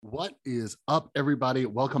What is up, everybody?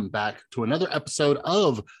 Welcome back to another episode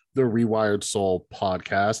of the Rewired Soul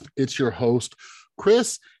podcast. It's your host,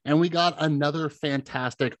 Chris, and we got another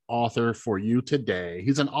fantastic author for you today.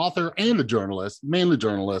 He's an author and a journalist, mainly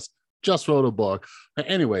journalist, just wrote a book.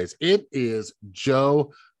 But anyways, it is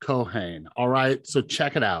Joe Keohane. All right, so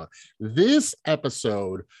check it out. This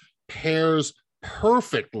episode pairs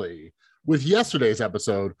perfectly with yesterday's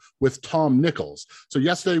episode with Tom Nichols. So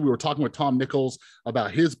yesterday we were talking with Tom Nichols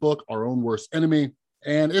about his book, Our Own Worst Enemy.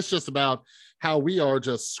 And it's just about how we are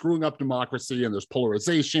just screwing up democracy, and there's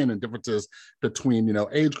polarization and differences between,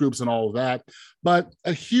 age groups and all of that. But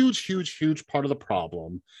a huge part of the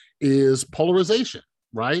problem is polarization,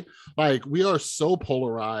 right? Like, we are so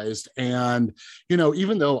polarized. And,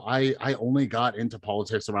 even though I only got into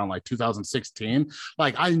politics around like 2016,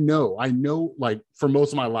 like I know like for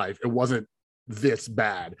most of my life, it wasn't this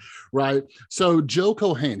bad, right? So Joe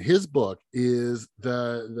Keohane, his book is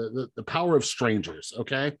the Power of Strangers.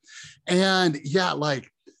 Okay. And yeah,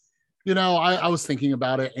 like, I was thinking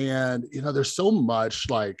about it, and there's so much.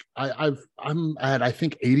 Like I'm at, I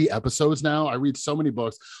think, 80 episodes now. I read so many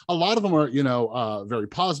books. A lot of them are very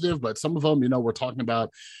positive, but some of them we're talking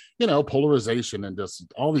about polarization and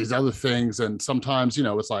just all these other things. And sometimes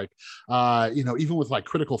it's like even with like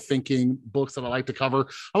critical thinking books that I like to cover,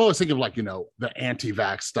 I'm always thinking of like the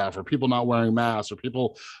anti-vax stuff, or people not wearing masks, or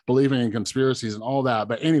people believing in conspiracies and all that.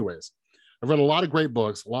 But anyways, I've read a lot of great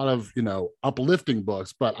books, a lot of, uplifting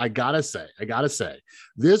books, but I gotta say,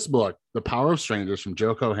 this book, The Power of Strangers from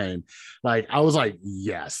Joe Keohane, like, I was like,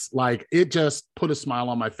 yes, like it just put a smile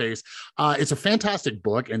on my face. It's a fantastic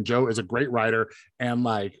book, and Joe is a great writer. And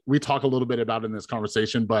like, we talk a little bit about it in this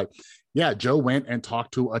conversation, but yeah, Joe went and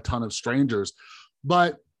talked to a ton of strangers.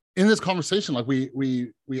 But in this conversation, like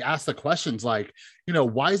we asked the questions like,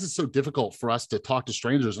 why is it so difficult for us to talk to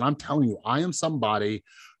strangers? And I'm telling you, I am somebody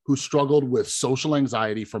who struggled with social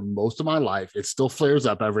anxiety for most of my life. It still flares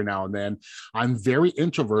up every now and then. I'm very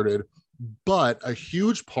introverted, but a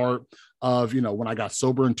huge part of, when I got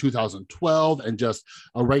sober in 2012 and just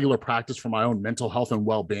a regular practice for my own mental health and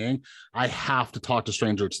well-being, I have to talk to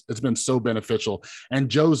strangers. It's been so beneficial. And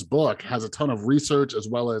Joe's book has a ton of research, as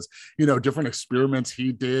well as, different experiments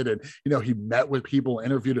he did. And, he met with people,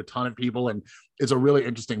 interviewed a ton of people, and it's a really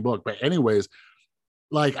interesting book. But anyways,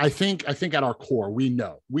 like, I think at our core, we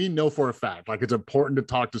know for a fact, like, it's important to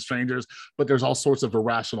talk to strangers, but there's all sorts of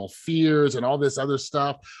irrational fears and all this other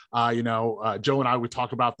stuff. Joe and I would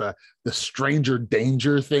talk about the stranger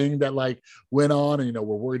danger thing that like went on, and,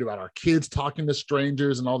 we're worried about our kids talking to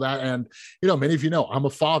strangers and all that. And, many of I'm a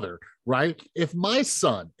father, right? If my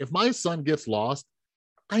son gets lost,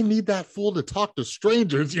 I need that fool to talk to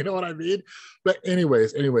strangers. You know what I mean? But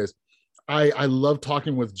anyways, I love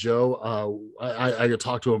talking with Joe. I could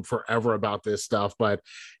talk to him forever about this stuff, but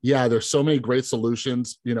yeah, there's so many great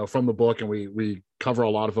solutions, from the book, and we cover a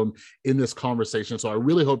lot of them in this conversation. So I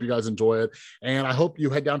really hope you guys enjoy it. And I hope you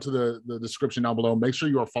head down to the description down below. Make sure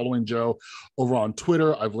you are following Joe over on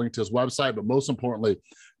Twitter. I've linked his website, but most importantly,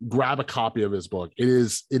 grab a copy of his book. It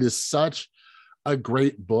is such a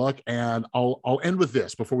great book. And I'll end with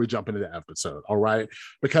this before we jump into the episode. All right.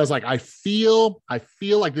 Because like, I feel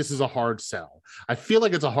like this is a hard sell. I feel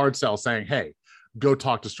like it's a hard sell saying, hey, go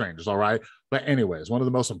talk to strangers. All right. But anyways, one of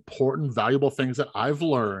the most important, valuable things that I've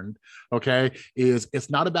learned, okay, is it's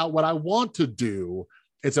not about what I want to do.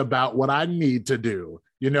 It's about what I need to do.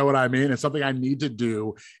 You know what I mean? And something I need to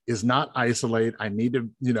do is not isolate. I need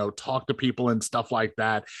to, talk to people and stuff like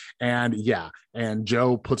that. And yeah, and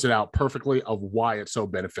Joe puts it out perfectly of why it's so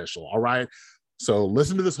beneficial. All right. So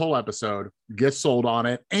listen to this whole episode, get sold on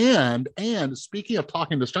it. And speaking of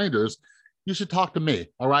talking to strangers, you should talk to me.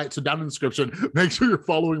 All right. So down in the description, make sure you're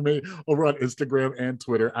following me over on Instagram and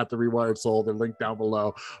Twitter at The Rewired Soul. They're linked down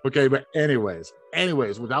below. Okay. But anyways,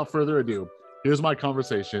 without further ado, here's my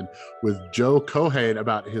conversation with Joe Keohane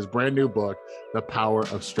about his brand new book, The Power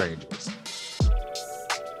of Strangers.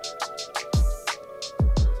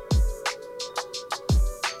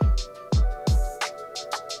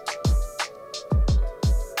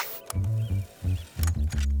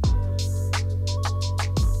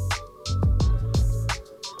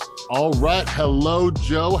 All right. Hello,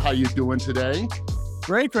 Joe. How you doing today?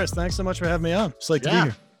 Great, Chris. Thanks so much for having me on. It's like to be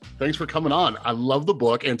here. Thanks for coming on. I love the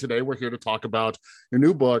book. And today we're here to talk about your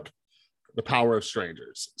new book, The Power of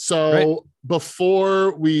Strangers. So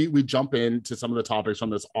before we jump into some of the topics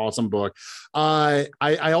from this awesome book, I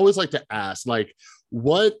always like to ask, like,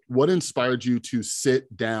 what inspired you to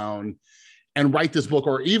sit down and write this book?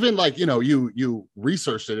 Or even like, you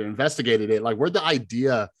researched it and investigated it. Like, where'd the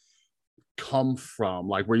idea come from?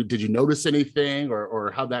 Like, did you notice anything,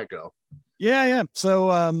 or how'd that go? Yeah.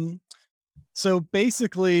 So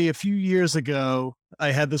basically a few years ago,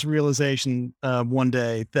 I had this realization one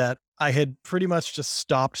day that I had pretty much just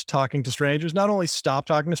stopped talking to strangers. Not only stopped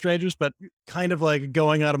talking to strangers, but kind of like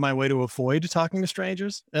going out of my way to avoid talking to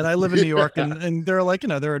strangers. And I live in New York, and there are like,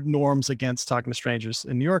 there are norms against talking to strangers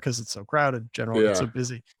in New York because it's so crowded generally, it's so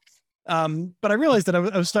busy. But I realized that I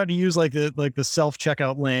was starting to use like the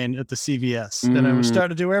self-checkout lane at the CVS, and I was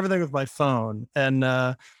starting to do everything with my phone. And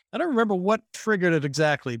I don't remember what triggered it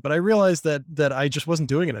exactly, but I realized that I just wasn't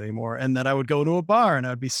doing it anymore, and that I would go to a bar and I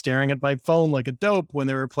would be staring at my phone like a dope when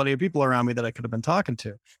there were plenty of people around me that I could have been talking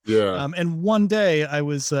to. Yeah. And one day I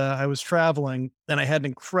was traveling, and I had an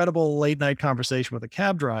incredible late night conversation with a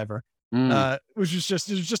cab driver. It was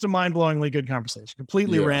just a mind-blowingly good conversation,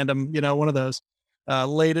 completely random, one of those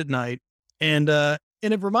late at night. And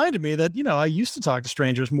it reminded me that, I used to talk to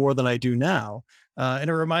strangers more than I do now. And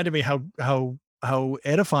it reminded me how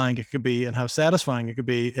edifying it could be and how satisfying it could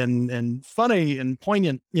be, and funny and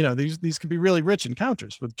poignant. These could be really rich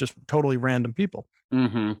encounters with just totally random people.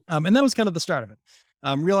 And that was kind of the start of it.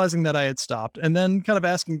 Realizing that I had stopped, and then kind of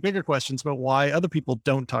asking bigger questions about why other people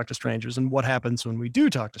don't talk to strangers and what happens when we do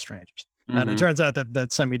talk to strangers. And it turns out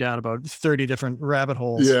that sent me down about 30 different rabbit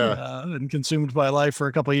holes, and consumed my life for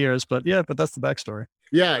a couple of years. But that's the backstory.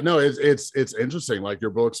 Yeah, no, it's interesting. Like, your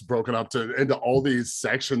book's broken up into all these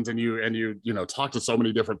sections, and you talk to so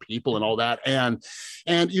many different people and all that. And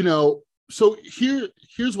so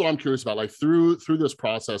here's what I'm curious about, like through this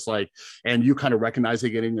process, like, and you kind of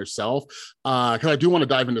recognizing it in yourself, because I do want to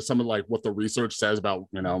dive into some of like what the research says about,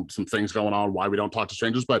 some things going on, why we don't talk to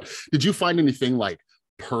strangers. But did you find anything like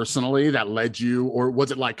personally that led you, or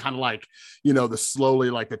was it like kind of like, the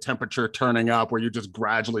slowly, like the temperature turning up where you just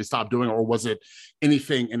gradually stopped doing it, or was it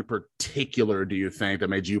anything in particular, do you think, that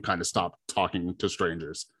made you kind of stop talking to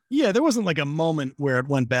strangers? Yeah, there wasn't like a moment where it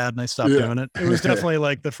went bad and I stopped doing it. It was definitely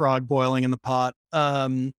like the frog boiling in the pot.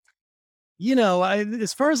 As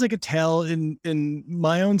far as I could tell, in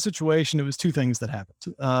my own situation, it was two things that happened.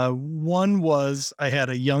 One was I had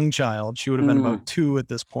a young child. She would have been about 2 at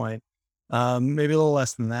this point. Maybe a little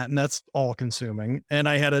less than that. And that's all consuming. And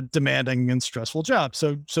I had a demanding and stressful job.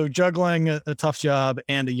 So juggling a tough job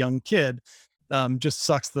and a young kid, just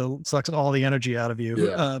sucks all the energy out of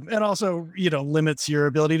you. And also, limits your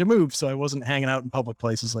ability to move. So I wasn't hanging out in public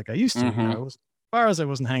places like I used to. As far as I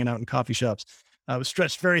wasn't hanging out in coffee shops, I was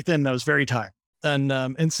stretched very thin. And I was very tired.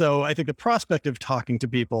 And so I think the prospect of talking to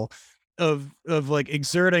people, of like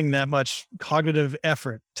exerting that much cognitive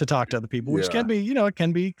effort to talk to other people, which can be, it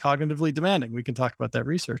can be cognitively demanding. We can talk about that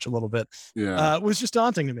research a little bit. Was just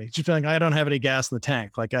daunting to me. Just feeling I don't have any gas in the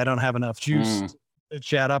tank. Like I don't have enough juice to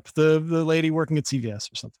chat up the lady working at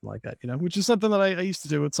CVS or something like that, which is something that I used to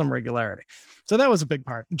do with some regularity. So that was a big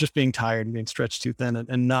part, just being tired and being stretched too thin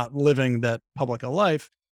and not living that public a life.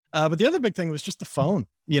 But the other big thing was just the phone,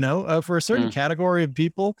 for a certain category of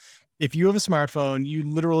people. If you have a smartphone, you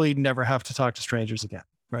literally never have to talk to strangers again,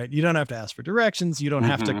 right? You don't have to ask for directions. You don't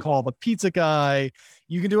have to call the pizza guy.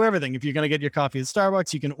 You can do everything. If you're going to get your coffee at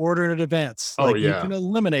Starbucks, you can order it in advance. You can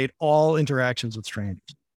eliminate all interactions with strangers.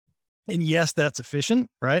 And yes, that's efficient,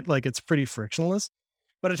 right? Like it's pretty frictionless,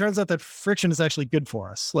 but it turns out that friction is actually good for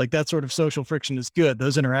us. Like that sort of social friction is good.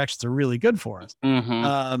 Those interactions are really good for us.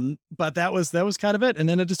 But that was kind of it. And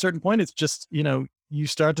then at a certain point, it's just, you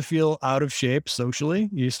start to feel out of shape socially.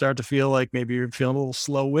 You start to feel like maybe you're feeling a little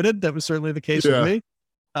slow-witted. That was certainly the case with me.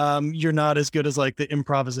 You're not as good as like the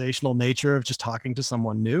improvisational nature of just talking to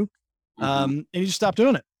someone new. And you just stop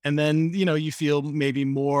doing it. And then, you feel maybe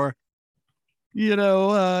more,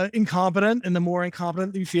 incompetent. And the more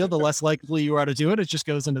incompetent you feel, the less likely you are to do it. It just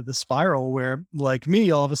goes into the spiral where, like me,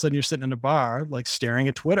 all of a sudden you're sitting in a bar, like staring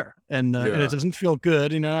at Twitter, and it doesn't feel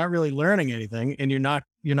good. And you're not really learning anything, and you're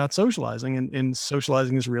not socializing. And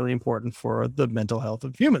socializing is really important for the mental health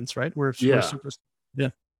of humans, right? We're super.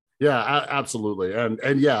 Yeah, absolutely. And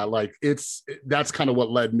like that's kind of what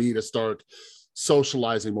led me to start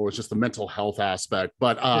socializing more. It's just the mental health aspect.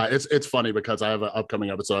 But it's funny because I have an upcoming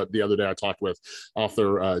episode. The other day I talked with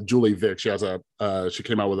author Julie Vick. She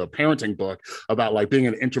came out with a parenting book about like being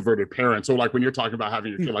an introverted parent. So like when you're talking about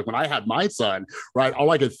having your kid, like when I had my son, right, all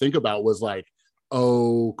I could think about was like,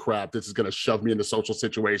 oh crap, this is going to shove me into social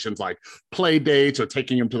situations like play dates or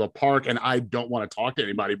taking him to the park, and I don't want to talk to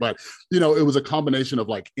anybody. But it was a combination of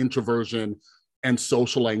like introversion and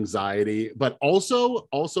social anxiety, but also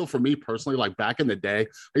for me personally, like back in the day,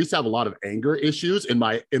 I used to have a lot of anger issues in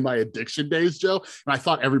my addiction days, Joe, and I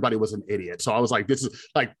thought everybody was an idiot. So I was like, this is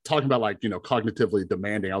like talking about like, cognitively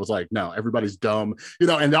demanding. I was like, no, everybody's dumb,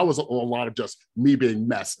 and that was a lot of just me being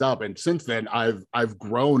messed up. And since then I've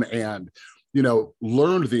grown, and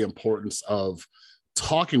learned the importance of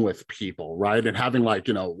talking with people, right, and having like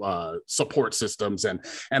support systems and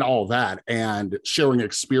all that, and sharing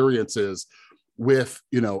experiences with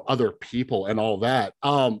other people and all that.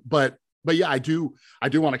 But yeah, I do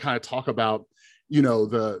want to kind of talk about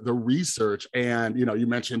the research, and you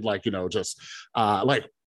mentioned like just like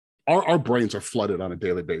our brains are flooded on a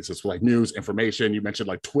daily basis with like news, information. You mentioned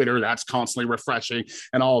like Twitter, that's constantly refreshing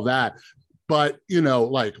and all that. But,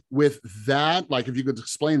 like with that, like if you could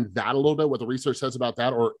explain that a little bit, what the research says about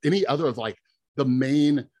that, or any other of like the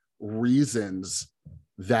main reasons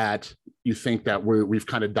that you think that we've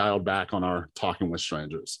kind of dialed back on our talking with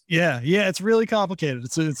strangers. Yeah. It's really complicated.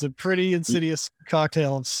 It's a pretty insidious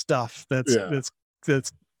cocktail of stuff that's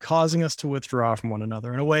causing us to withdraw from one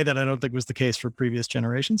another in a way that I don't think was the case for previous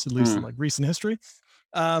generations, at least in like recent history.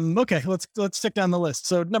 Okay, let's stick down the list.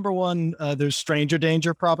 So number one, there's stranger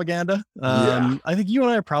danger propaganda. I think you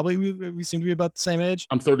and I are probably, we seem to be about the same age.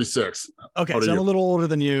 I'm 36. Okay, so I'm a little older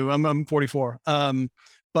than you. I'm 44.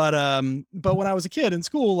 But when I was a kid in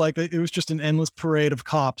school, like it was just an endless parade of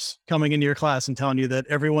cops coming into your class and telling you that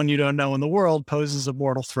everyone you don't know in the world poses a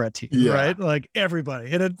mortal threat to you, right? Like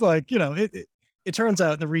everybody. And it's like, it turns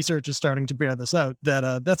out, the research is starting to bear this out,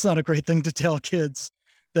 that that's not a great thing to tell kids,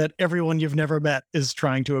 that everyone you've never met is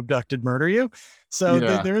trying to abduct and murder you. So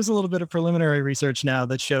there is a little bit of preliminary research now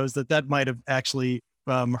that shows that might have actually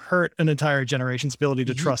hurt an entire generation's ability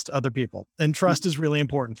to trust other people. And trust is really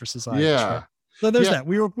important for society. Right? So there's that.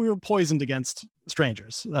 We were poisoned against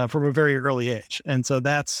strangers from a very early age. And so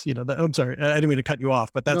that's, I'm sorry, I didn't mean to cut you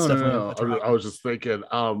off, but that's definitely. No. I was just thinking,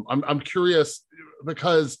 I'm curious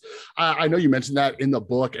because I know you mentioned that in the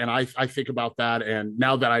book, and I think about that. And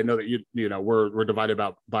now that I know that we're divided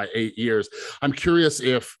by 8 years, I'm curious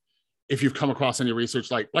if you've come across any research,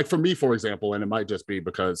 like for me, for example, and it might just be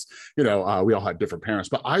because, we all had different parents,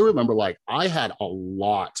 but I remember like I had a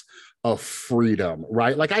lot of freedom,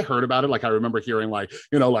 right? Like I heard about it. Like I remember hearing like,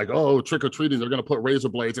 oh, trick or treating, they're going to put razor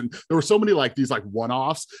blades. And there were so many like these like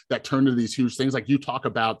one-offs that turned into these huge things. Like you talk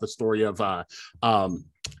about the story of,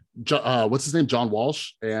 what's his name? John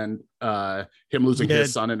Walsh, and him losing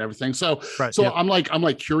his son and everything. So I'm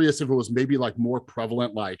like curious if it was maybe like more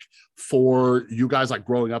prevalent, like for you guys, like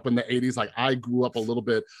growing up in the 80s. Like I grew up a little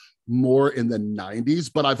bit more in the 90s,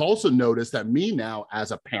 but I've also noticed that me now as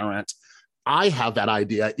a parent, I have that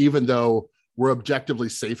idea, even though we're objectively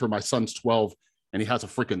safer. My son's 12 and he has a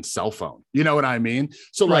freaking cell phone. You know what I mean?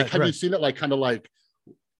 So like, have you seen it like kind of like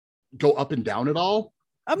go up and down at all?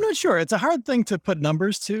 I'm not sure. It's a hard thing to put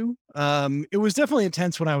numbers to. It was definitely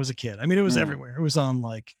intense when I was a kid. I mean, it was everywhere. It was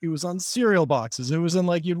on cereal boxes. It was in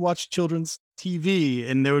like, you'd watch children's TV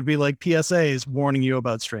and there would be like PSAs warning you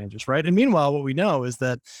about strangers. Right. And meanwhile, what we know is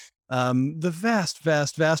that the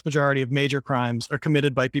vast majority of major crimes are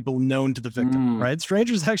committed by people known to the victim, right?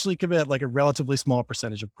 Strangers actually commit like a relatively small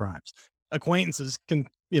percentage of crimes. Acquaintances can,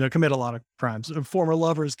 commit a lot of crimes. Former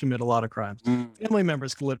lovers commit a lot of crimes. Family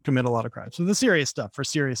members commit a lot of crimes. So the serious stuff, for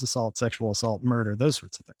serious assault, sexual assault, murder, those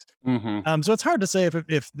sorts of things. So it's hard to say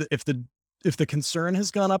if the concern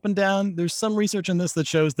has gone up and down. There's some research in this that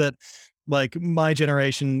shows that like my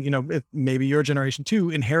generation, if maybe your generation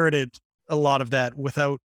too, inherited a lot of that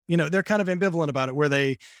without, they're kind of ambivalent about it, where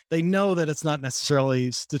they know that it's not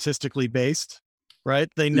necessarily statistically based, right?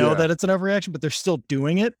 They know that it's an overreaction, but they're still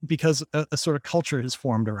doing it because a sort of culture has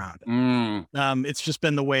formed around it. It's just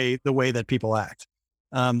been the way that people act,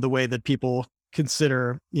 the way that people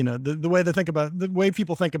consider, the way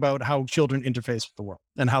people think about how children interface with the world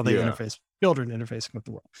and how they children interfacing with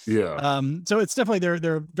the world. So it's definitely,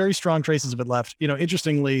 there are very strong traces of it left.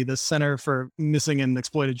 Interestingly, the Center for Missing and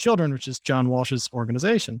Exploited Children, which is John Walsh's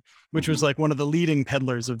organization, which was like one of the leading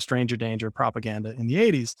peddlers of stranger danger propaganda in the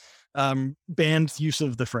 80s, banned use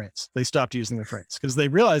of the phrase. They stopped using the phrase because they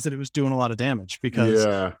realized that it was doing a lot of damage,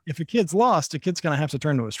 because if a kid's lost, a kid's going to have to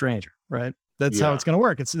turn to a stranger, right? That's how it's going to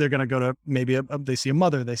work. They're going to go to maybe they see a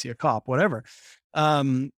mother, they see a cop, whatever.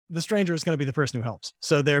 The stranger is going to be the person who helps.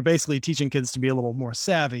 So they're basically teaching kids to be a little more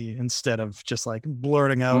savvy instead of just like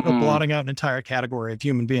blotting out an entire category of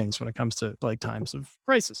human beings when it comes to like times of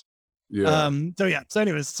crisis. So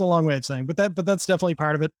anyways, it's a long way of saying, but that's definitely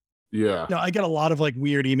part of it. I get a lot of like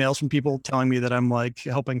weird emails from people telling me that I'm like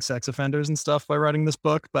helping sex offenders and stuff by writing this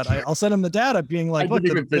book, but I'll send them the data being like, I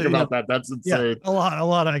didn't even think about that. That's insane. A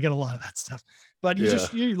lot. I get a lot of that stuff, but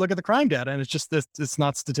you look at the crime data and it's just it's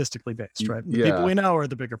not statistically based, right? The people we know are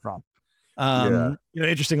the bigger problem.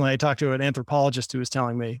 Interestingly, I talked to an anthropologist who was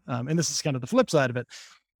telling me, and this is kind of the flip side of it,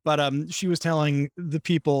 but she was telling the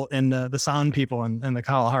people in the San people in the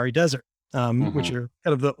Kalahari Desert, which are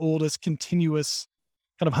kind of the oldest continuous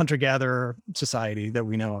kind of hunter-gatherer society that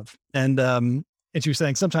we know of. And she was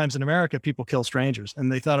saying sometimes in America, people kill strangers,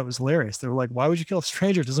 and they thought it was hilarious. They were like, why would you kill a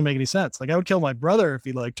stranger? It doesn't make any sense. Like, I would kill my brother if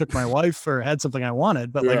he like took my wife or had something I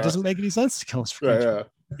wanted, but like, it doesn't make any sense to kill a stranger.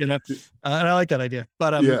 You know, and I like that idea.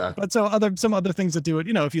 But some other things that do it,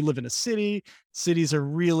 you know, if you live in a city, cities are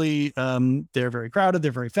really, they're very crowded,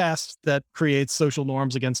 they're very fast. That creates social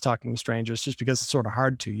norms against talking to strangers, just because it's sort of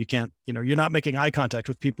hard to. You can't, you know, you're not making eye contact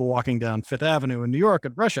with people walking down Fifth Avenue in New York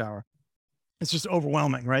at rush hour. It's just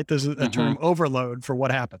overwhelming, right? There's a term overload for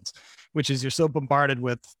what happens, which is you're so bombarded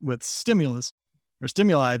with stimulus or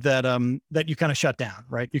stimuli that that you kind of shut down,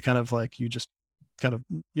 right? You kind of like, you just kind of,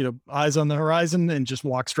 you know, eyes on the horizon and just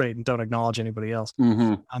walk straight and don't acknowledge anybody else.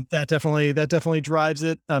 That definitely drives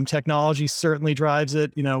it. Technology certainly drives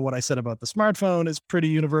it. You know, what I said about the smartphone is pretty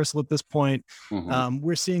universal at this point.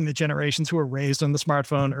 We're seeing the generations who are raised on the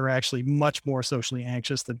smartphone are actually much more socially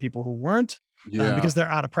anxious than people who weren't. Because they're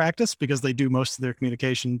out of practice, because they do most of their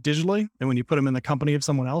communication digitally. And when you put them in the company of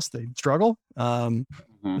someone else, they struggle.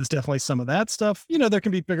 There's definitely some of that stuff. You know, there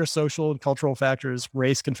can be bigger social and cultural factors.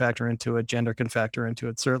 Race can factor into it. Gender can factor into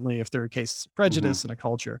it. Certainly if there are cases of prejudice in a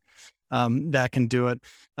culture, that can do it.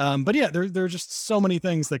 But yeah, there are just so many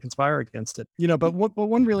things that conspire against it. You know, but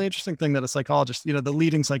one really interesting thing that a psychologist, you know, the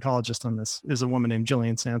leading psychologist on this is a woman named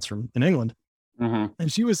Gillian Sandstrom in England.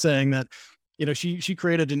 And she was saying that, you know, she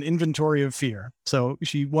created an inventory of fear. So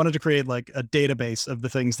she wanted to create like a database of the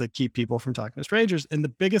things that keep people from talking to strangers. And the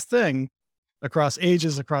biggest thing across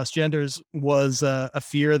ages, across genders, was a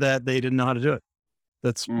fear that they didn't know how to do it.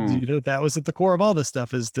 That's, you know, that was at the core of all this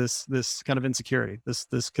stuff, is this kind of insecurity,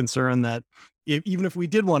 this concern that even if we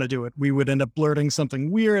did want to do it, we would end up blurting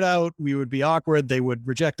something weird out. We would be awkward. They would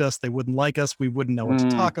reject us. They wouldn't like us. We wouldn't know what to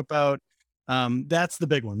talk about. That's the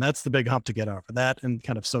big one. That's the big hump to get over, that and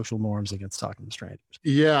kind of social norms against talking to strangers.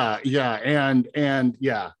 Yeah. And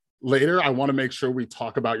later, I want to make sure we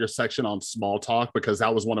talk about your section on small talk, because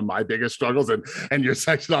that was one of my biggest struggles, and your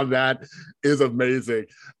section on that is amazing.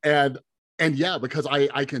 And yeah, because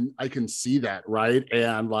I can see that, right?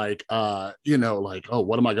 And like, you know, like, oh,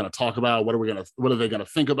 what am I going to talk about? What are they going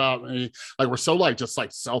to think about me? Like, we're so like, just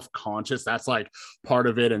like self-conscious. That's like part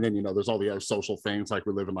of it. And then, you know, there's all the other social things. Like,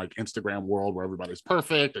 we live in like Instagram world where everybody's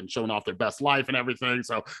perfect and showing off their best life and everything.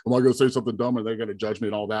 So am I going to say something dumb, or they're going to judge me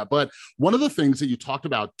and all that? But one of the things that you talked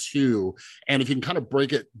about too, and if you can kind of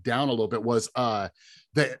break it down a little bit, was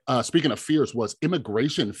that speaking of fears, was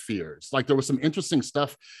immigration fears. Like, there was some interesting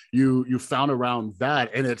stuff you found around that,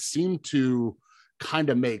 and it seemed to kind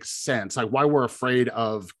of make sense, like why we're afraid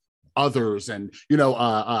of others. And, you know,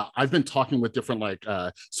 I've been talking with different like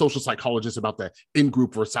social psychologists about the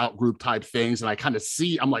in-group versus out-group type things, and I kind of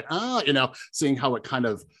I'm like, you know, seeing how it kind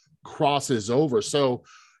of crosses over. So,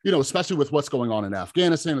 you know, especially with what's going on in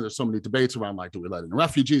Afghanistan, and there's so many debates around like, do we let in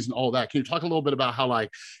refugees and all that? Can you talk a little bit about how, like,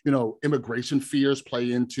 you know, immigration fears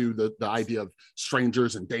play into the idea of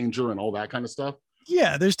strangers and danger and all that kind of stuff?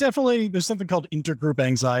 Yeah, there's something called intergroup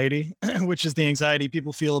anxiety, which is the anxiety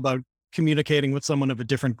people feel about communicating with someone of a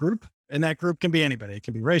different group. And that group can be anybody. It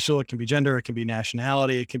can be racial, it can be gender, it can be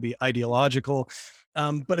nationality, it can be ideological.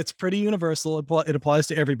 But it's pretty universal. It applies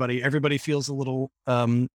to everybody. Everybody feels a little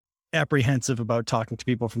apprehensive about talking to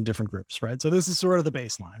people from different groups, right? So this is sort of the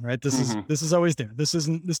baseline, right? This is always there. This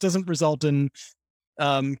doesn't result in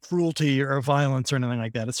cruelty or violence or anything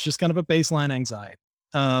like that. It's just kind of a baseline anxiety.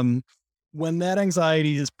 When that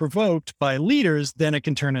anxiety is provoked by leaders, then it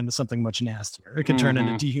can turn into something much nastier. It can turn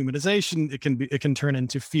into dehumanization. It can turn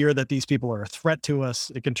into fear that these people are a threat to us.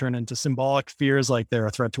 It can turn into symbolic fears like they're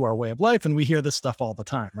a threat to our way of life. And we hear this stuff all the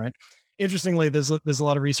time, right? Interestingly, there's a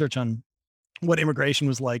lot of research on what immigration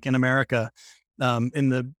was like in America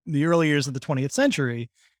in the early years of the 20th century.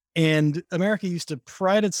 And America used to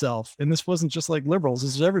pride itself, and this wasn't just like liberals,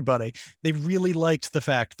 this is everybody. They really liked the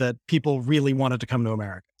fact that people really wanted to come to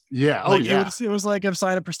America. Yeah. Like, it was like a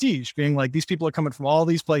sign of prestige, being like, these people are coming from all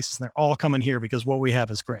these places and they're all coming here because what we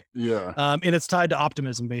have is great. Yeah. And it's tied to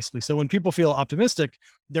optimism, basically. So when people feel optimistic,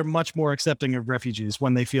 they're much more accepting of refugees.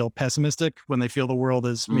 When they feel pessimistic, when they feel the world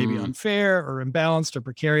is maybe unfair or imbalanced or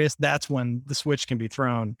precarious, that's when the switch can be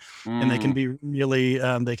thrown. And they can be really,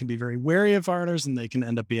 they can be very wary of foreigners, and they can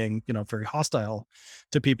end up being, you know, very hostile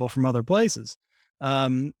to people from other places.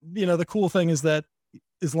 You know, the cool thing is that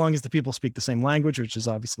as long as the people speak the same language, which is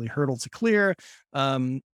obviously a hurdle to clear,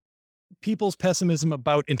 people's pessimism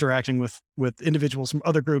about interacting with individuals from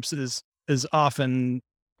other groups is often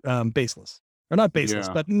baseless, or not baseless,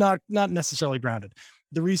 but not necessarily grounded.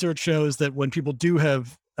 The research shows that when people do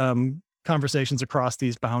have conversations across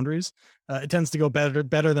these boundaries, it tends to go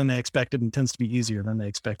better than they expected, and tends to be easier than they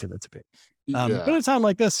expected it to be. But at a time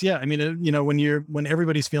like this, yeah, I mean, when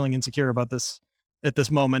everybody's feeling insecure about this at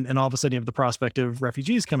this moment, and all of a sudden you have the prospect of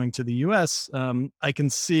refugees coming to the U.S., I can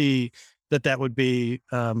see that would be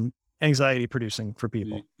anxiety producing for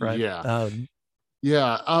people, right? Yeah.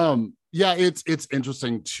 It's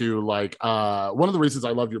interesting to like, one of the reasons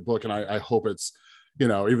I love your book, and I hope it's,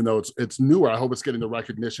 even though it's newer, I hope it's getting the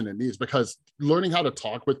recognition it needs, because learning how to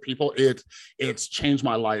talk with people, it's changed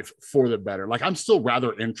my life for the better. Like, I'm still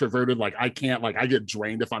rather introverted. Like, I get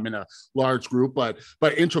drained if I'm in a large group, but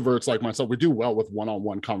introverts like myself, we do well with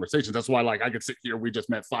one-on-one conversations. That's why, like, I could sit here, we just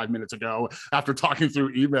met 5 minutes ago after talking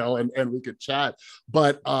through email, and we could chat.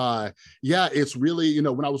 But yeah, it's really,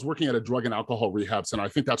 when I was working at a drug and alcohol rehab center, I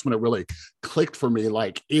think that's when it really clicked for me.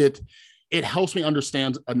 Like, it helps me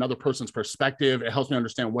understand another person's perspective. It helps me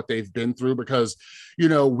understand what they've been through, because,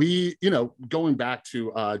 going back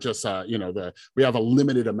to we have a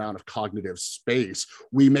limited amount of cognitive space.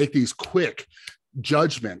 We make these quick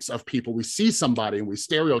judgments of people. We see somebody and we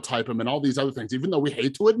stereotype them and all these other things. Even though we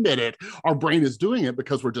hate to admit it, our brain is doing it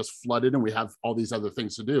because we're just flooded and we have all these other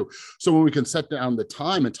things to do. So when we can set down the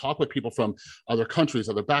time and talk with people from other countries,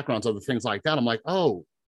 other backgrounds, other things like that, I'm like, oh,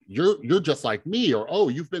 you're just like me, or, oh,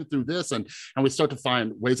 you've been through this, and we start to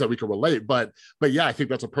find ways that we can relate. But yeah, I think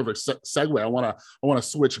that's a perfect segue. I want to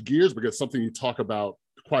switch gears, because something you talk about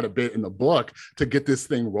quite a bit in the book to get this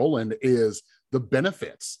thing rolling is the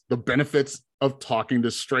benefits of talking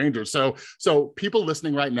to strangers. So people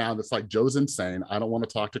listening right now that's like, Joe's insane, I don't want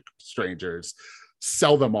to talk to strangers.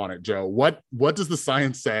 Sell them on it, Joe. What does the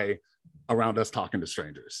science say around us talking to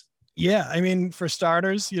strangers? Yeah, I mean, for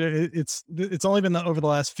starters, it's only been over the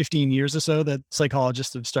last 15 years or so that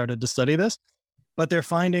psychologists have started to study this, but they're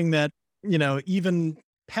finding that, even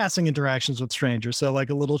passing interactions with strangers, so like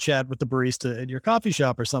a little chat with the barista at your coffee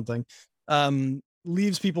shop or something,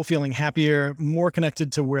 leaves people feeling happier, more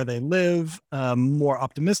connected to where they live, more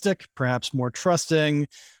optimistic, perhaps more trusting,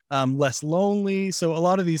 less lonely. So a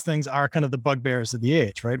lot of these things are kind of the bugbears of the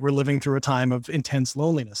age, right? We're living through a time of intense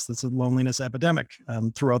loneliness. That's a loneliness epidemic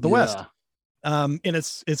throughout the West. And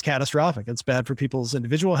it's catastrophic. It's bad for people's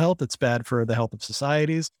individual health. It's bad for the health of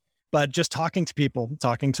societies. But just talking to people,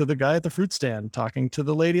 talking to the guy at the fruit stand, talking to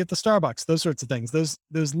the lady at the Starbucks, those sorts of things, those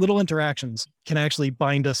little interactions can actually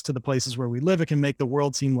bind us to the places where we live. It can make the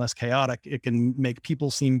world seem less chaotic. It can make people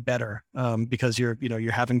seem better because you're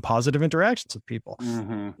having positive interactions with people.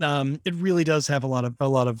 Mm-hmm. It really does have a lot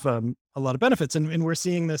of benefits, and we're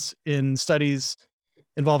seeing this in studies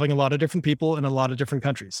involving a lot of different people in a lot of different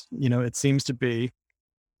countries. It seems to be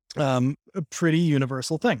a pretty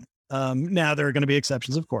universal thing. Now there are going to be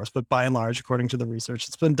exceptions, of course, but by and large, according to the research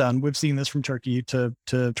that's been done, we've seen this from Turkey to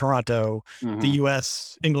Toronto, mm-hmm. the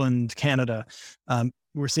US, England, Canada.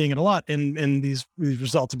 We're seeing it a lot, and these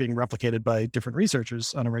results are being replicated by different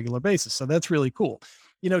researchers on a regular basis. So that's really cool.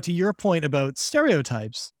 To your point about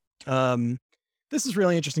stereotypes, this is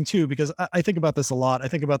really interesting too, because I think about this a lot. I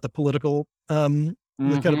think about the political, mm-hmm.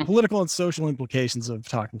 the kind of political and social implications of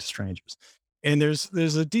talking to strangers. And there's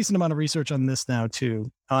a decent amount of research on this now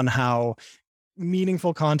too, on how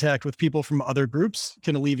meaningful contact with people from other groups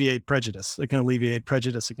can alleviate prejudice. It can alleviate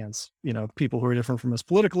prejudice against, people who are different from us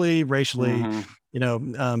politically, racially,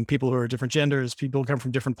 mm-hmm. People who are different genders, people who come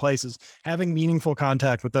from different places. Having meaningful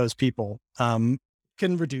contact with those people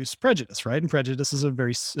can reduce prejudice, right? And prejudice is a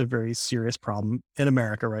very serious problem in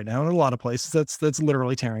America right now. In a lot of places, that's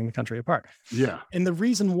literally tearing the country apart. Yeah. And the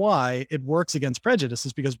reason why it works against prejudice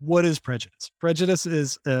is because what is prejudice? Prejudice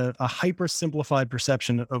is a hyper simplified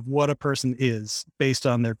perception of what a person is based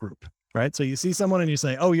on their group, right? So you see someone and you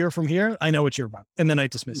say, "Oh, you're from here. I know what you're about," and then I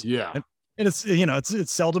dismiss you. Yeah. And it's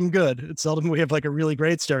it's seldom good. It's seldom we have like a really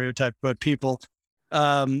great stereotype about people.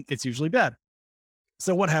 It's usually bad.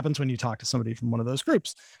 So what happens when you talk to somebody from one of those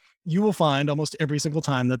groups? You will find almost every single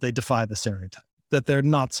time that they defy the stereotype, that they're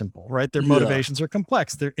not simple, right? Their motivations are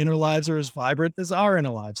complex. Their inner lives are as vibrant as our inner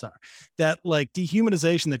lives are. That like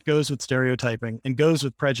dehumanization that goes with stereotyping and goes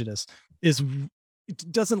with prejudice it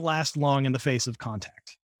doesn't last long in the face of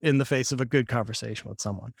contact, in the face of a good conversation with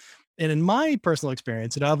someone. And in my personal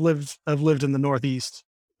experience, I've lived in the Northeast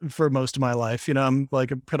for most of my life. I'm like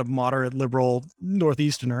a kind of moderate liberal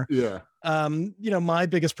Northeasterner. Yeah. My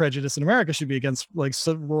biggest prejudice in America should be against like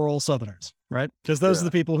rural Southerners, right? Because those are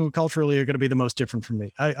the people who culturally are going to be the most different from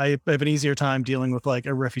me. I have an easier time dealing with like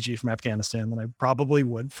a refugee from Afghanistan than I probably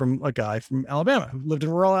would from a guy from Alabama who lived in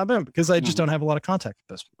rural Alabama, because I just don't have a lot of contact with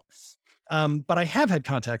those people. But I have had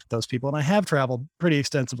contact with those people, and I have traveled pretty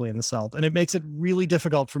extensively in the South, and it makes it really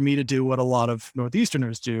difficult for me to do what a lot of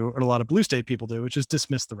Northeasterners do, or a lot of blue state people do, which is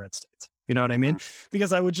dismiss the red states. You know what I mean?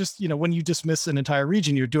 Because I would just, when you dismiss an entire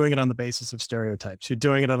region, you're doing it on the basis of stereotypes. You're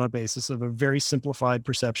doing it on the basis of a very simplified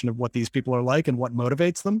perception of what these people are like and what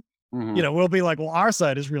motivates them. We'll be like, well, our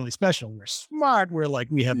side is really special. We're smart. We're like,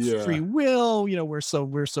 we have free will. We're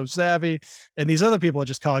so savvy. And these other people are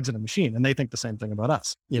just cogs in a machine, and they think the same thing about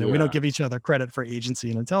us. We don't give each other credit for agency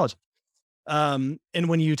and intelligence. And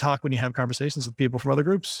when you have conversations with people from other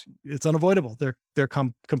groups, it's unavoidable. Their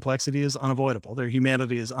complexity is unavoidable. Their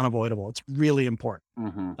humanity is unavoidable. It's really important.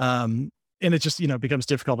 And it just, becomes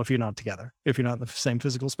difficult if you're not together. If you're not in the same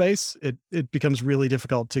physical space, it becomes really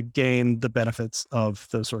difficult to gain the benefits of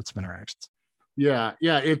those sorts of interactions. Yeah.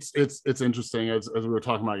 It's interesting as we were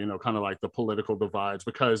talking about, kind of like the political divides,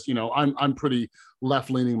 because, I'm pretty left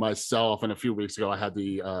leaning myself. And a few weeks ago, I had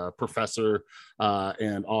the professor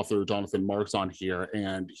and author Jonathan Marks on here,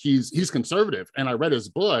 and he's conservative. And I read his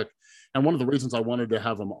book. And one of the reasons I wanted to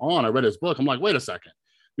have him on, I read his book. I'm like, wait a second,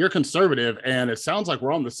 you're conservative. And it sounds like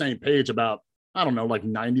we're on the same page about, I don't know, like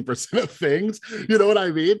 90% of things, you know what I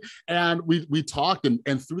mean? And we talked,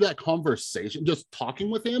 and through that conversation, just talking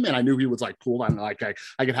with him, and I knew he was like cool, and like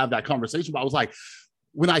I could have that conversation, but I was like,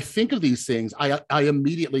 when I think of these things, I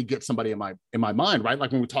immediately get somebody in my mind, right?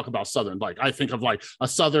 Like when we talk about Southern, like I think of like a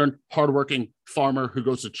Southern hardworking farmer who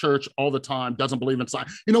goes to church all the time, doesn't believe in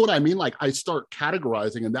science. You know what I mean? Like I start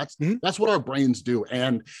categorizing, and that's what our brains do.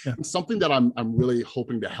 And something that I'm really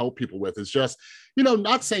hoping to help people with is just,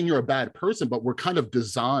 not saying you're a bad person, but we're kind of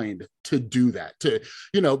designed to do that,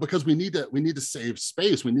 because we need to save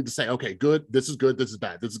space. We need to say, okay, good, this is good, this is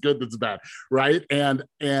bad, this is good, this is bad, right? And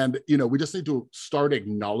we just need to start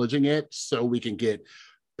acknowledging it so we can get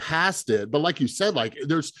past it. But like you said, like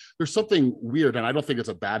there's something weird, and I don't think it's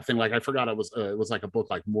a bad thing. Like I forgot it was like a book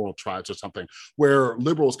like Moral Tribes or something, where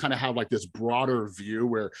liberals kind of have like this broader view,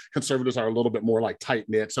 where conservatives are a little bit more like tight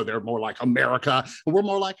knit, so they're more like America, and we're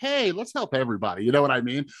more like, hey, let's help everybody. You know what I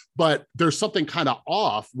mean? But there's something kind of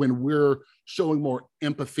off when we're showing more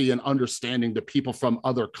empathy and understanding to people from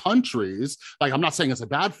other countries. Like I'm not saying it's a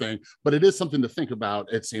bad thing, but it is something to think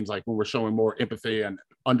about. It seems like when we're showing more empathy and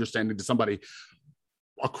understanding to somebody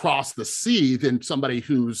across the sea than somebody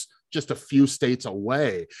who's just a few states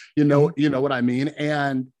away, you know what I mean?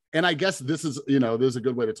 And I guess this is, there's a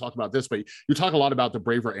good way to talk about this, but you talk a lot about the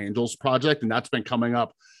Braver Angels project, and that's been coming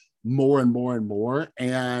up more and more and more.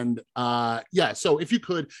 And so if you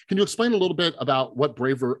can you explain a little bit about what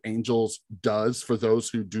Braver Angels does for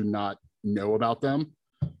those who do not know about them?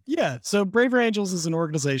 Yeah. So Braver Angels is an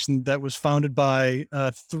organization that was founded by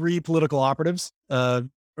three political operatives,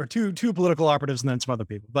 or two political operatives and then some other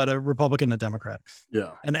people, but a Republican and a Democrat.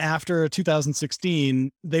 Yeah. And after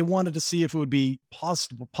 2016, they wanted to see if it would be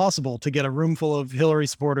possible to get a room full of Hillary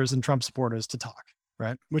supporters and Trump supporters to talk,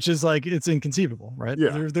 right? Which is like, it's inconceivable, right?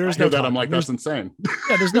 Yeah. There's no no that. talk. I'm like, that's insane.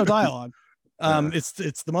 Yeah. There's no dialogue.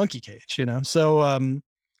 It's the monkey cage, So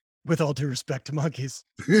with all due respect to monkeys,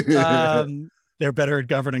 they're better at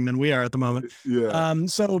governing than we are at the moment. Yeah.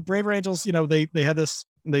 So Braver Angels, they had this,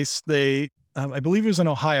 I believe it was in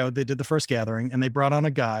Ohio. They did the first gathering, and they brought on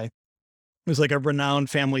a guy who's like a renowned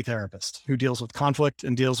family therapist who deals with conflict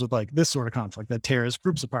and deals with like this sort of conflict that tears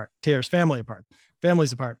groups apart, tears families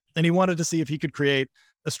apart. And he wanted to see if he could create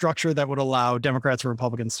a structure that would allow Democrats and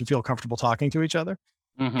Republicans to feel comfortable talking to each other.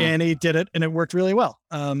 And he did it, and it worked really well.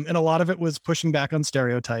 And a lot of it was pushing back on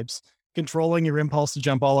stereotypes, controlling your impulse to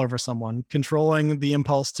jump all over someone, controlling the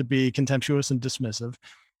impulse to be contemptuous and dismissive,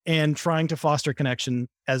 and trying to foster connection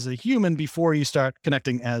as a human before you start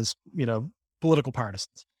connecting as, political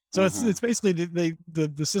partisans. So it's basically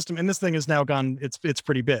the system, and this thing has now gone, it's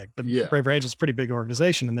pretty big, but Braver Angels is a pretty big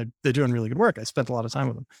organization, and they're doing really good work. I spent a lot of time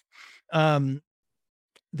with them.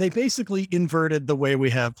 They basically inverted the way we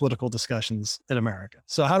have political discussions in America.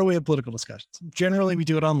 So how do we have political discussions? Generally, we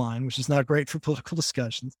do it online, which is not great for political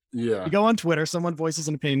discussions. Yeah. You go on Twitter, someone voices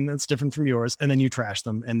an opinion that's different from yours, and then you trash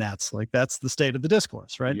them. And that's the state of the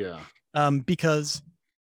discourse, right? Yeah. Because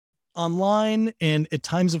online and at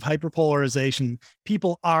times of hyperpolarization,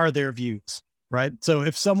 people are their views, right? So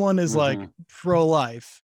if someone is like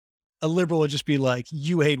pro-life, a liberal would just be like,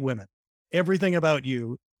 you hate women. Everything about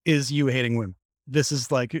you is you hating women. This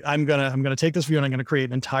is like, I'm gonna take this view and I'm gonna create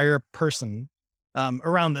an entire person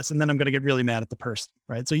around this, and then I'm gonna get really mad at the person,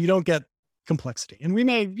 right? So you don't get complexity, and we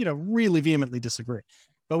may, really vehemently disagree,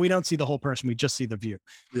 but we don't see the whole person. We just see the view.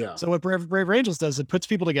 Yeah. So what Braver Angels does, it puts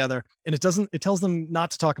people together, and it tells them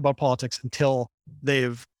not to talk about politics until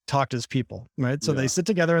they've talked as people, right? So they sit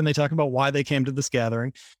together and they talk about why they came to this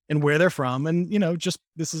gathering and where they're from. And, just,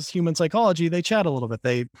 this is human psychology. They chat a little bit.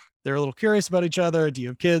 They're a little curious about each other. Do you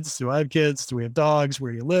have kids? Do I have kids? Do we have dogs?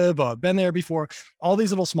 Where do you live? Oh, I've been there before. All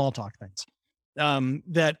these little small talk things.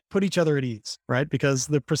 that put each other at ease, right? Because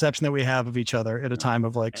the perception that we have of each other at a time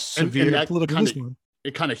of like severe and political discord.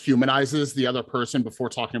 It kind of humanizes the other person before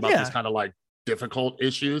talking about these kind of like difficult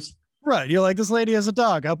issues. Right. You're like, this lady has a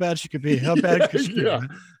dog. How bad she could be. How bad could she be? Yeah.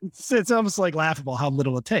 It's almost like laughable how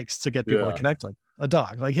little it takes to get people to connect. Like a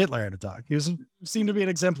dog, like Hitler had a dog. He seemed to be an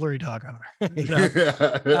exemplary dog owner. You know?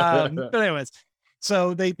 But anyways,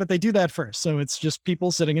 so they do that first. So it's just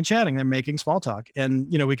people sitting and chatting. They're making small talk.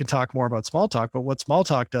 And, you know, we can talk more about small talk, but what small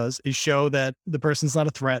talk does is show that the person's not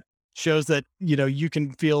a threat, shows that, you know, you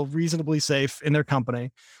can feel reasonably safe in their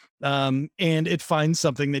company. And it finds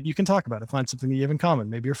something that you can talk about. It finds something that you have in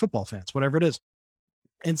common. Maybe you're football fans, whatever it is.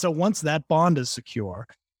 And so once that bond is secure,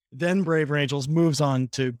 then Braver Angels moves on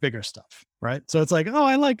to bigger stuff, right? So it's like, oh,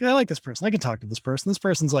 I like this person. I can talk to this person. This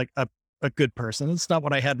person's like a good person. It's not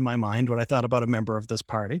what I had in my mind when I thought about a member of this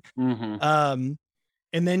party. And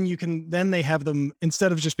then they have them,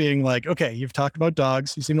 instead of just being like, okay, you've talked about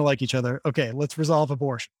dogs, you seem to like each other. Okay, let's resolve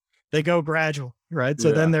abortion. They go gradual, right?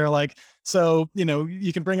 So then they're like, so, you know,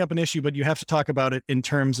 you can bring up an issue, but you have to talk about it in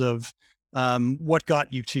terms of what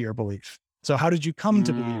got you to your belief. So how did you come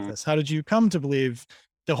to believe this? How did you come to believe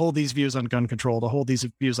to hold these views on gun control, to hold these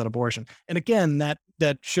views on abortion? And again, that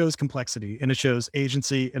shows complexity, and it shows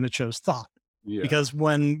agency, and it shows thought. Yeah. Because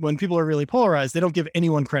when people are really polarized, they don't give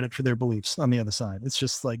anyone credit for their beliefs on the other side. It's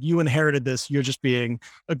just like, you inherited this. You're just being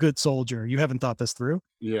a good soldier. You haven't thought this through.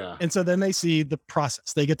 Yeah. And so then they see the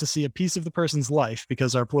process. They get to see a piece of the person's life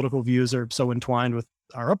because our political views are so entwined with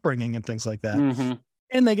our upbringing and things like that.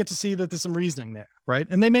 And they get to see that there's some reasoning there, right?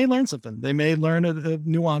 And they may learn something. They may learn a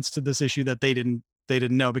nuance to this issue that they didn't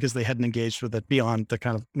know because they hadn't engaged with it beyond the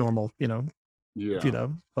kind of normal,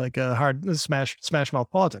 like a hard smash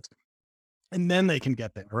mouth politics. And then they can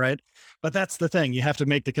get there, right? But that's the thing. You have to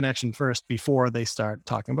make the connection first before they start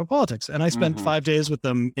talking about politics. And I spent 5 days with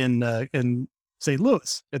them in St.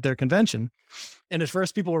 Louis at their convention. And at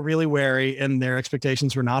first people were really wary and their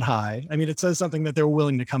expectations were not high. I mean, it says something that they were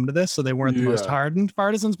willing to come to this. So they weren't the most hardened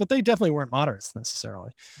partisans, but they definitely weren't moderates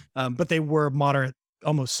necessarily. But they were moderate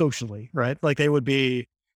almost socially, right? Like they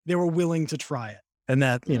were willing to try it. And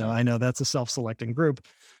that, you know, I know that's a self-selecting group.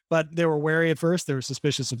 But they were wary at first. They were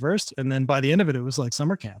suspicious at first. And then by the end of it, it was like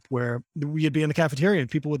summer camp where we'd be in the cafeteria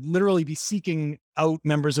and people would literally be seeking out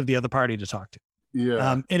members of the other party to talk to.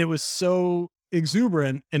 Yeah. And it was so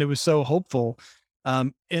exuberant and it was so hopeful.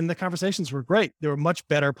 And the conversations were great. They were much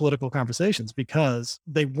better political conversations because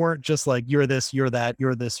they weren't just like, you're this, you're that,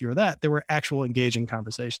 you're this, you're that. They were actual engaging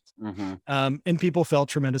conversations. And people felt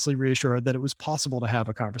tremendously reassured that it was possible to have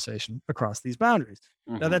a conversation across these boundaries.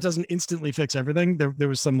 Now that doesn't instantly fix everything. There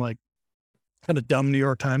was some like kind of dumb New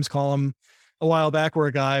York Times column a while back where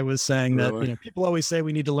a guy was saying that, you know, people always say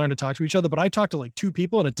we need to learn to talk to each other, but I talked to like 2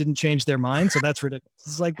 people and it didn't change their mind. So that's ridiculous.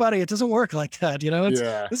 It's like, buddy, it doesn't work like that. You know, this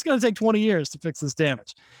is going to take 20 years to fix this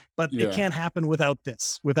damage, but it can't happen without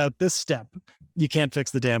this step. You can't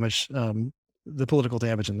fix the damage, the political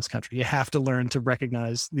damage in this country. You have to learn to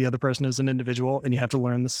recognize the other person as an individual, and you have to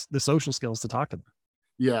learn the social skills to talk to them.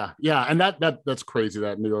 Yeah. And that's crazy.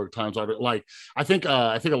 That New York Times article. Like, I think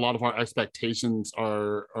a lot of our expectations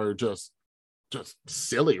are just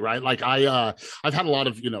silly, right? Like I've had a lot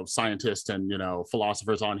of, you know, scientists and, you know,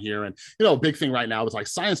 philosophers on here, and, you know, a big thing right now is like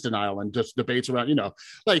science denial and just debates around, you know,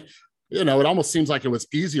 like, you know, it almost seems like it was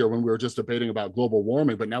easier when we were just debating about global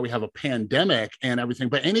warming, but now we have a pandemic and everything.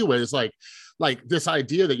 But anyways, like this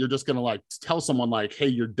idea that you're just going to like tell someone like, hey,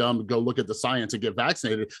 you're dumb, go look at the science and get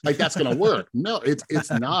vaccinated. Like that's going to work. No,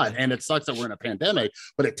 it's not. And it sucks that we're in a pandemic,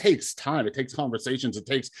 but it takes time. It takes conversations. It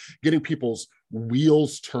takes getting people's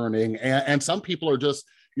wheels turning. And some people are just,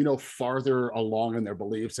 you know, farther along in their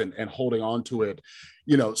beliefs and holding on to it,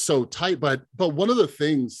 you know, so tight. But one of the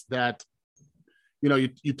things that, you know,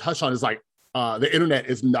 you touch on is like, the internet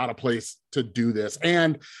is not a place to do this.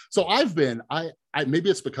 And so I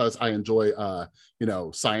maybe it's because I enjoy, you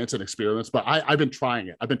know, science and experiments, but I've been trying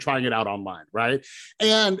it. I've been trying it out online. Right.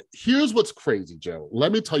 And here's what's crazy, Joe.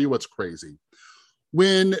 Let me tell you what's crazy.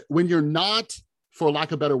 When you're not, for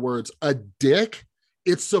lack of better words, a dick,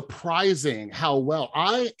 it's surprising how well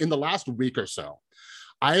in the last week or so,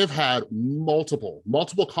 I have had multiple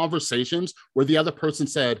conversations where the other person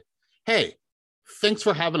said, hey, thanks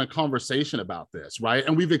for having a conversation about this, right?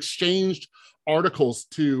 And we've exchanged articles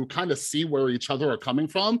to kind of see where each other are coming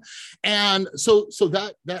from. And so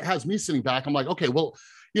that has me sitting back. I'm like, okay, well,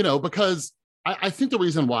 you know, because I think the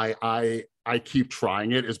reason why I keep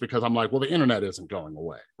trying it is because I'm like, well, the internet isn't going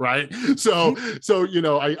away, right? So, you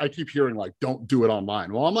know, I keep hearing like, don't do it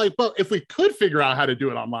online. Well, I'm like, but if we could figure out how to do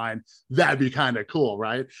it online, that'd be kind of cool,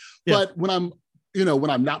 right? Yeah. But when when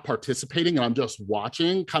I'm not participating and I'm just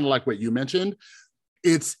watching, kind of like what you mentioned,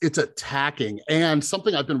 it's attacking. And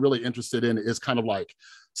something I've been really interested in is kind of like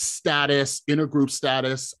status, intergroup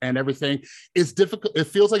status, and everything. It's difficult. It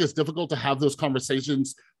feels like it's difficult to have those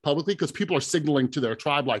conversations publicly because people are signaling to their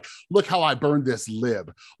tribe, like, look how I burned this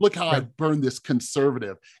lib, look how I burned this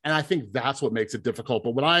conservative. And I think that's what makes it difficult.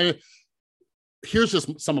 But here's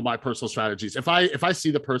just some of my personal strategies. If I see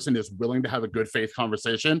the person is willing to have a good faith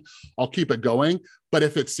conversation, I'll keep it going. But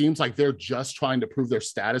if it seems like they're just trying to prove their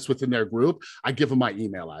status within their group, I give them my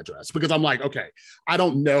email address, because I'm like, okay, I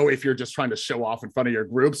don't know if you're just trying to show off in front of your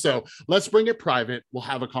group. So let's bring it private. We'll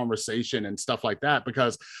have a conversation and stuff like that.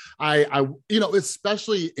 Because I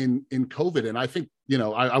especially in COVID, and I think,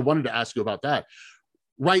 I wanted to ask you about that.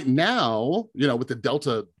 Right now, with the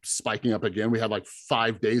Delta spiking up again, we had like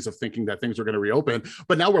 5 days of thinking that things were going to reopen,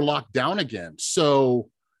 but now we're locked down again. So,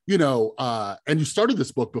 and you started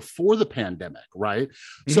this book before the pandemic, right?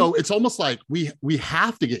 Mm-hmm. So it's almost like we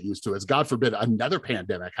have to get used to it. God forbid another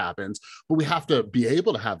pandemic happens, but we have to be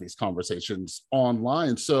able to have these conversations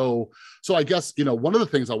online. So I guess, one of the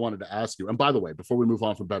things I wanted to ask you, and by the way, before we move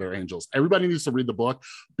on from Better Angels, everybody needs to read the book,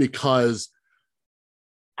 because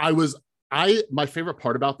my favorite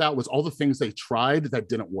part about that was all the things they tried that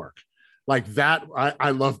didn't work. Like that,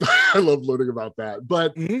 I loved learning about that.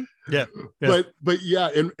 But but yeah,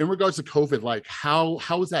 in regards to COVID, like how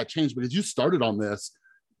has that changed? Because you started on this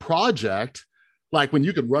project, like when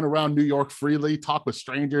you could run around New York freely, talk with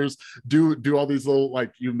strangers, do all these little,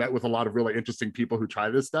 like, you met with a lot of really interesting people who try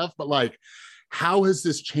this stuff. But like, how has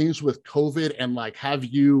this changed with COVID? And like, have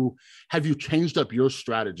you changed up your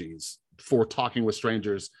strategies for talking with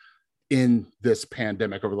strangers in this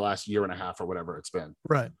pandemic over the last year and a half or whatever it's been?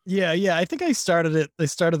 Right. Yeah. I think I started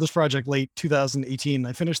this project late 2018.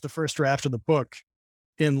 I finished the first draft of the book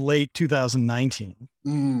in late 2019.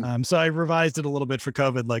 So I revised it a little bit for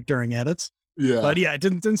COVID, like during edits. Yeah. But yeah, I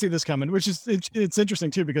didn't see this coming, which is, it's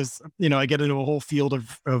interesting too, because, I get into a whole field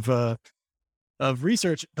of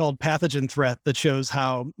research called pathogen threat that shows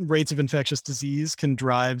how rates of infectious disease can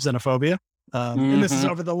drive xenophobia. And this is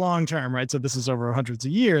over the long term, right? So this is over hundreds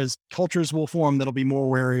of years. Cultures will form that'll be more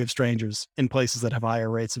wary of strangers in places that have higher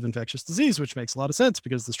rates of infectious disease, which makes a lot of sense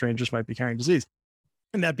because the strangers might be carrying disease.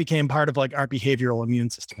 And that became part of like our behavioral immune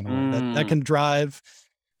system. That can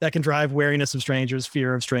drive wariness of strangers,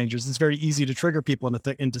 fear of strangers. It's very easy to trigger people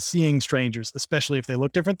into seeing strangers, especially if they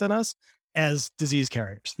look different than us, as disease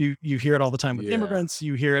carriers. You hear it all the time with immigrants.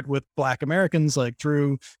 You hear it with Black Americans, like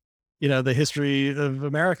through the history of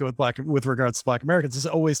America with regards to Black Americans is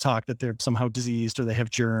always talked that they're somehow diseased or they have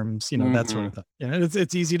germs, that sort of thing.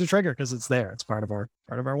 It's easy to trigger because it's there. It's part of our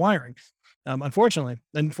wiring. Unfortunately,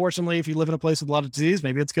 if you live in a place with a lot of disease,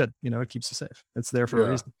 maybe it's good. It keeps you safe. It's there for a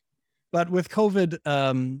reason. But with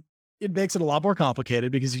COVID, it makes it a lot more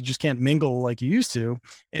complicated because you just can't mingle like you used to.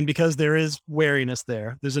 And because there is wariness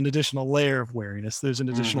there's an additional layer of wariness. There's an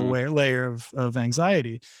additional layer of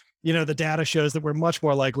anxiety. The data shows that we're much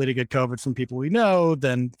more likely to get COVID from people we know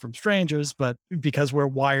than from strangers, but because we're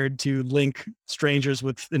wired to link strangers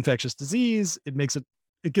with infectious disease,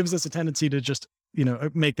 it gives us a tendency to just,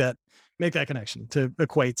 make that connection, to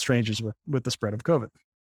equate strangers with the spread of COVID.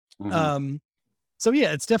 So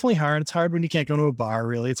yeah, it's definitely hard. It's hard when you can't go to a bar,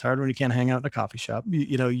 really. It's hard when you can't hang out in a coffee shop.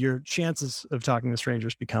 Your chances of talking to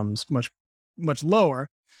strangers becomes much, much lower.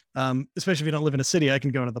 Especially if you don't live in a city. I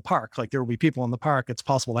can go into the park. Like, there will be people in the park. It's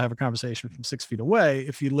possible to have a conversation from 6 feet away.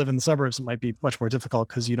 If you live in the suburbs, it might be much more difficult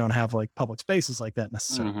because you don't have like public spaces like that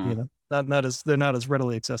necessarily. They're not as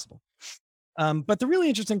readily accessible. But the really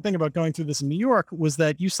interesting thing about going through this in New York was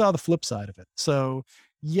that you saw the flip side of it. So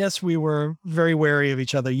yes, we were very wary of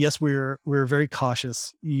each other. Yes, we were very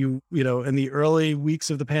cautious. In the early weeks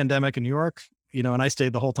of the pandemic in New York, and I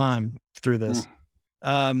stayed the whole time through this.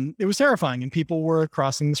 It was terrifying, and people were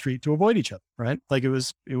crossing the street to avoid each other, right? Like it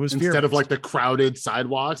was instead of like the crowded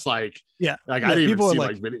sidewalks, I didn't even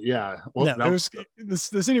see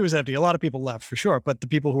the city was empty. A lot of people left for sure, but the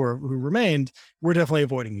people who remained were definitely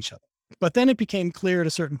avoiding each other. But then it became clear at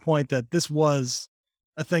a certain point that this was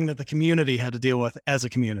a thing that the community had to deal with as a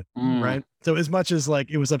community, right? So as much as like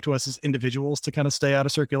it was up to us as individuals to kind of stay out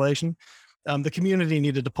of circulation, the community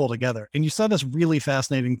needed to pull together. And you saw this really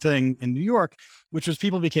fascinating thing in New York, which was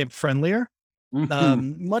people became friendlier,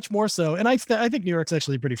 much more so. And I think New York's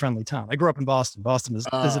actually a pretty friendly town. I grew up in Boston. Boston is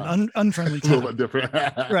an unfriendly town. A little bit different.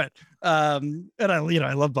 Right. And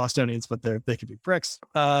I love Bostonians, but they could be pricks.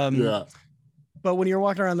 But when you're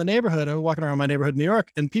walking around the neighborhood, I was walking around my neighborhood in New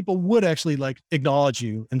York, and people would actually like acknowledge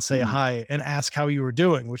you and say hi and ask how you were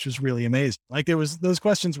doing, which was really amazing. Like those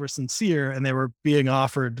questions were sincere and they were being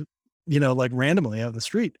offered, like randomly out of the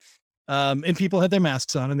street. And people had their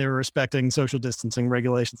masks on and they were respecting social distancing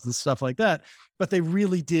regulations and stuff like that. But they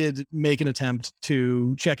really did make an attempt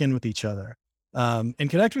to check in with each other and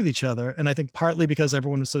connect with each other. And I think partly because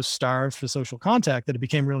everyone was so starved for social contact that it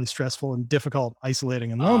became really stressful and difficult,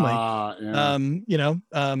 isolating and lonely.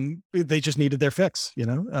 They just needed their fix,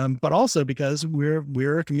 but also because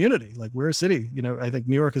we're a community, like we're a city, I think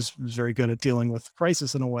New York is very good at dealing with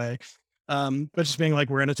crisis in a way. But just being like,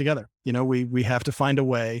 we're in it together. We have to find a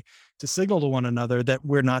way to signal to one another that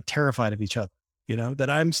we're not terrified of each other, that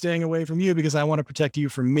I'm staying away from you because I want to protect you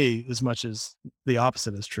from me as much as the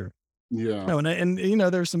opposite is true. Yeah. No, and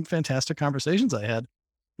there's some fantastic conversations I had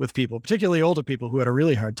with people, particularly older people who had a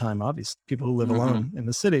really hard time, obviously, people who live alone in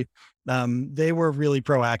the city. They were really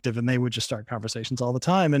proactive and they would just start conversations all the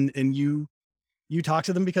time. And you talk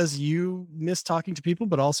to them because you miss talking to people,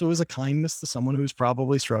 but also as a kindness to someone who's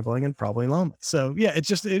probably struggling and probably lonely. So yeah,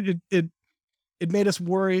 it made us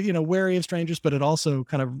wary of strangers, but it also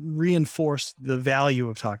kind of reinforced the value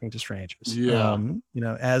of talking to strangers. Yeah.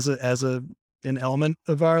 As an element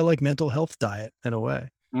of our like mental health diet in a way.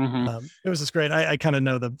 It was just great. I kind of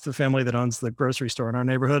know the family that owns the grocery store in our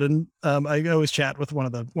neighborhood. And I always chat with one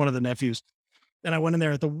of the nephews. And I went in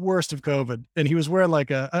there at the worst of COVID and he was wearing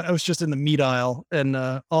I was just in the meat aisle and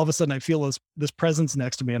all of a sudden I feel this presence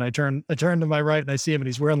next to me and I turn to my right and I see him and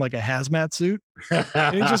he's wearing like a hazmat suit.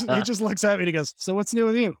 And he just looks at me and he goes, "So what's new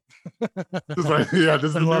with you?" This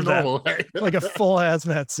is the new normal. Like a full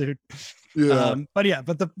hazmat suit. Yeah.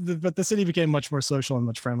 But the city became much more social and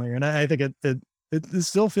much friendlier. And I think it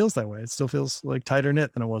still feels that way. It still feels like tighter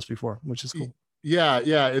knit than it was before, which is cool. Yeah,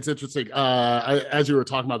 it's interesting. As you were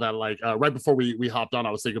talking about that, right before we hopped on, I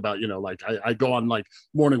was thinking about, I go on like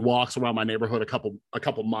morning walks around my neighborhood a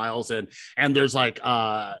couple miles and there's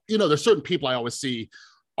there's certain people I always see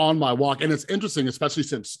on my walk. And it's interesting, especially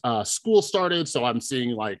since school started. So I'm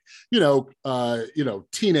seeing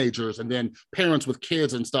teenagers and then parents with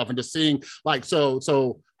kids and stuff and just seeing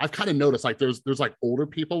so I've kind of noticed there's like older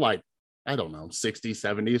people, I don't know, 60s,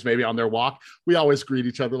 70s, maybe on their walk. We always greet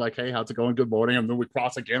each other like, "Hey, how's it going? Good morning." And then we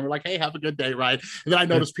cross again. We're like, "Hey, have a good day." Right. And then I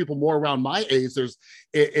notice people more around my age.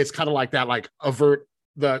 It's kind of like that, like avert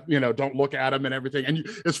the, don't look at them and everything. And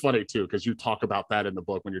it's funny too, because you talk about that in the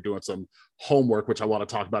book when you're doing some homework, which I want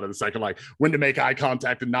to talk about in a second, like when to make eye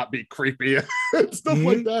contact and not be creepy and stuff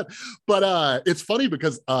like that. But it's funny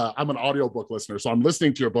because I'm an audiobook listener. So I'm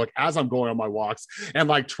listening to your book as I'm going on my walks and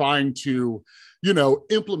trying to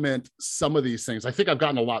implement some of these things. I think I've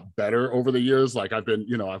gotten a lot better over the years. I've been,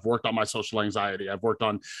 I've worked on my social anxiety. I've worked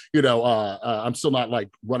on, I'm still not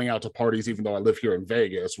running out to parties, even though I live here in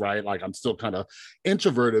Vegas, right? I'm still kind of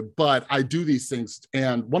introverted, but I do these things.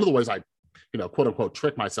 And one of the ways I, quote unquote,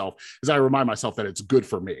 trick myself is I remind myself that it's good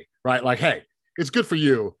for me, right? Hey, it's good for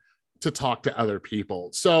you to talk to other people.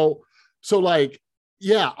 So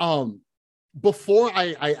before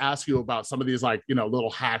I ask you about some of these little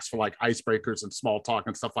hacks for icebreakers and small talk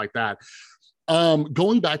and stuff like that,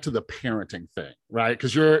 going back to the parenting thing, right?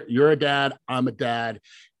 Because you're a dad, I'm a dad,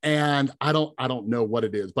 and I don't know what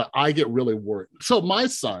it is, but I get really worried. So my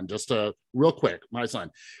son, real quick,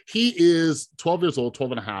 he is 12 years old,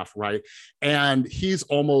 12 and a half, right? And he's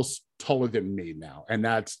almost taller than me now. And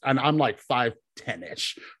I'm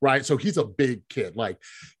 5'10"-ish, right? So he's a big kid.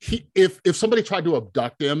 If somebody tried to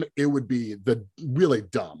abduct him, it would be really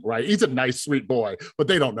dumb, right? He's a nice, sweet boy, but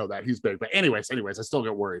they don't know that he's big. But anyways, I still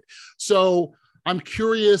get worried. So I'm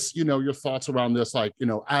curious, your thoughts around this,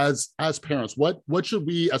 as parents, what should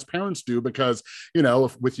we as parents do? Because,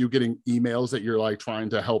 with you getting emails that you're trying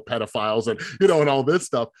to help pedophiles and, and all this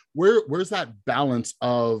stuff, where's that balance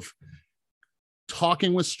of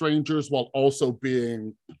talking with strangers while also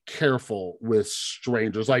being careful with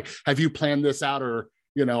strangers? Have you planned this out, or,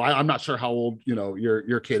 I'm not sure how old,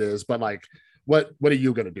 your kid is, but what are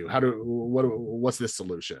you going to do? What's this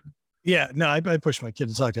solution? Yeah, no, I push my kid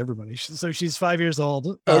to talk to everybody. So she's 5 years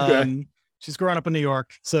old. Okay. She's growing up in New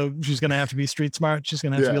York, so she's going to have to be street smart. She's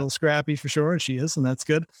going to have to be a little scrappy for sure. And she is, and that's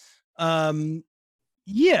good.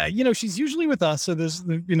 She's usually with us. So there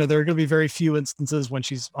are going to be very few instances when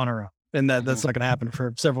she's on her own, and that's not going to happen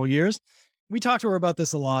for several years. We talk to her about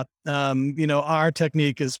this a lot. Our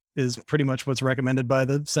technique is pretty much what's recommended by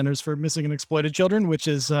the Centers for Missing and Exploited Children, which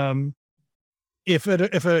is,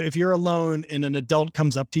 if you're alone and an adult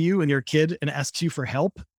comes up to you and your kid and asks you for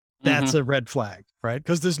help, that's a red flag, right?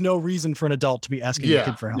 Because there's no reason for an adult to be asking your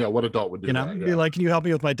kid for help. Yeah, what adult would do that? Be like, "Can you help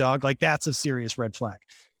me with my dog?" That's a serious red flag.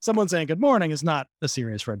 Someone saying good morning is not a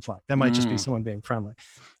serious red flag. That might just be someone being friendly.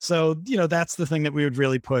 So, that's the thing that we would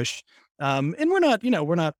really push. And we're not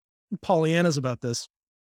Pollyannas about this.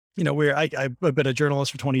 I've been a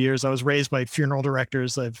journalist for 20 years. I was raised by funeral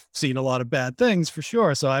directors. I've seen a lot of bad things for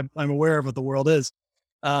sure. So I'm aware of what the world is.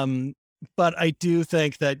 Um, but I do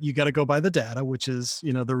think that you got to go by the data, which is,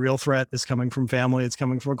 the real threat is coming from family. It's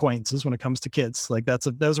coming from acquaintances when it comes to kids. Like that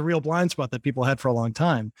was a real blind spot that people had for a long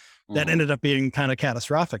time that ended up being kind of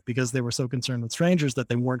catastrophic because they were so concerned with strangers that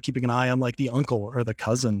they weren't keeping an eye on like the uncle or the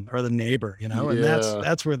cousin or the neighbor, and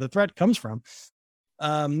that's where the threat comes from.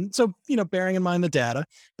 So, bearing in mind the data,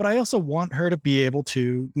 but I also want her to be able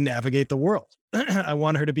to navigate the world. I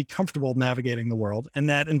want her to be comfortable navigating the world, and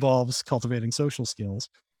that involves cultivating social skills.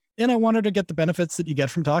 And I want her to get the benefits that you get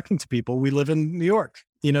from talking to people. We live in New York.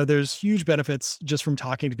 There's huge benefits just from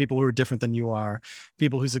talking to people who are different than you are,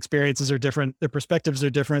 people whose experiences are different, their perspectives are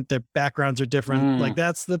different, their backgrounds are different. Like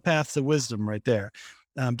that's the path to wisdom right there.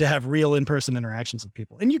 To have real in-person interactions with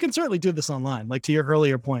people. And you can certainly do this online. Like to your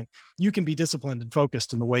earlier point, you can be disciplined and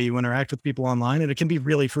focused in the way you interact with people online, and it can be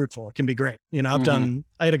really fruitful. It can be great. I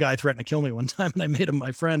had a guy threaten to kill me one time and I made him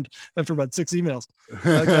my friend after about 6 emails.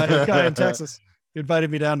 A guy in Texas, he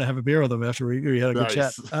invited me down to have a beer with him after we had a good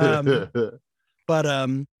chat.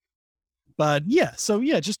 But yeah, so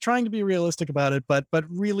yeah, just trying to be realistic about it, but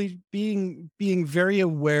really being very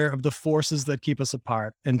aware of the forces that keep us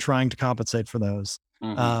apart and trying to compensate for those.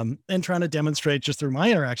 And trying to demonstrate just through my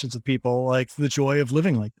interactions with people, like the joy of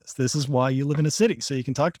living like this. This is why you live in a city, so you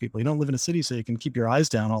can talk to people. You don't live in a city so you can keep your eyes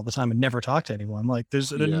down all the time and never talk to anyone. Like you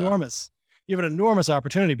have an enormous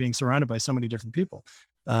opportunity being surrounded by so many different people.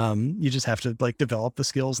 You just have to like develop the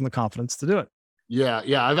skills and the confidence to do it. Yeah.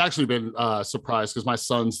 I've actually been surprised because my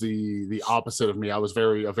son's the opposite of me. I was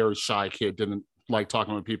a very shy kid, didn't like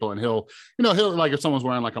talking with people, and he'll like if someone's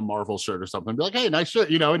wearing like a Marvel shirt or something, be like, hey, nice shirt,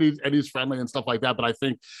 and he's friendly and stuff like that. But I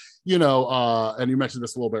think, and you mentioned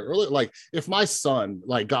this a little bit earlier, like if my son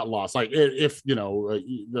like got lost, like if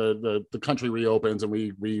the country reopens and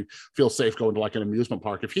we feel safe going to like an amusement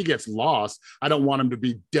park, if he gets lost, I don't want him to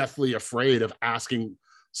be deathly afraid of asking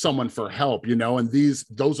someone for help, and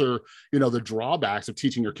those are, the drawbacks of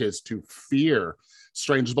teaching your kids to fear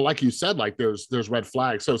strangers. But like you said, like there's red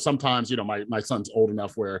flags. So sometimes, my son's old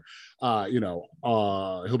enough where, he'll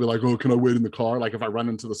be like, oh, can I wait in the car? Like if I run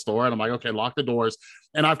into the store and I'm like, okay, lock the doors.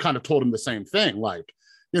 And I've kind of told him the same thing. Like,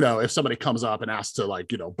 if somebody comes up and asks to like,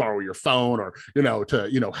 borrow your phone or,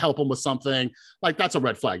 to, help them with something, like that's a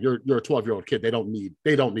red flag. You're a 12-year-old kid. They don't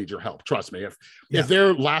need your help. Trust me. If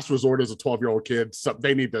their last resort is a 12-year-old kid,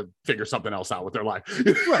 they need to figure something else out with their life.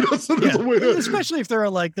 Right. Especially if there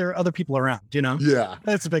are other people around, Yeah.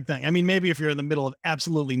 That's a big thing. I mean, maybe if you're in the middle of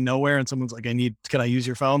absolutely nowhere and someone's like, can I use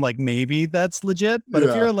your phone? Like maybe that's legit. But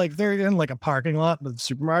if you're like, they're in like a parking lot of the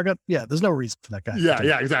supermarket, there's no reason for that guy.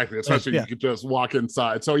 Yeah, exactly. Especially you could just walk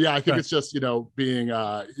inside. So yeah, I think it's just, being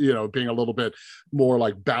a little bit more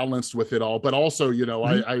like balanced with it all, but also,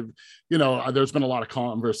 there's been a lot of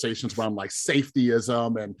conversations around like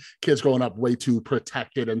safetyism and kids growing up way too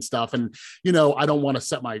protected and stuff. And, I don't want to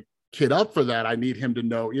set my kid up for that. I need him to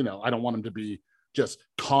know, I don't want him to be just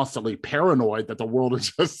constantly paranoid that the world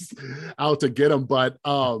is just out to get him. But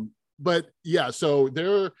yeah, so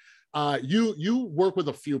there, you work with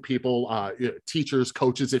a few people, teachers,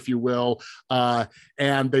 coaches, if you will,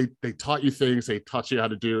 and they taught you things. They taught you how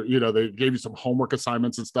to do, they gave you some homework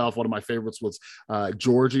assignments and stuff. One of my favorites was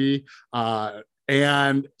Georgie.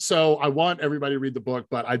 And so I want everybody to read the book,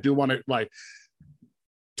 but I do want to like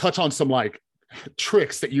touch on some like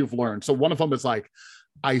tricks that you've learned. So one of them is like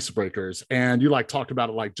icebreakers, and you like talked about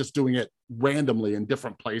it, like just doing it randomly in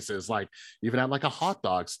different places, like even at like a hot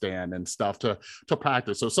dog stand and stuff to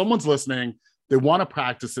practice. So someone's listening, they want to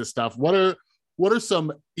practice this stuff. What are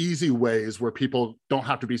some easy ways where people don't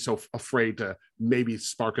have to be so afraid to maybe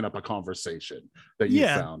sparking up a conversation that you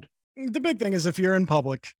found? The big thing is if you're in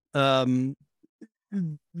public,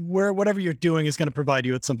 where whatever you're doing is going to provide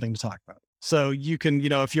you with something to talk about. So you can,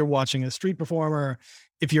 if you're watching a street performer,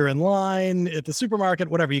 if you're in line at the supermarket,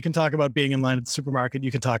 whatever, you can talk about being in line at the supermarket.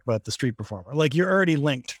 You can talk about the street performer. Like you're already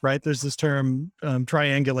linked, right? There's this term,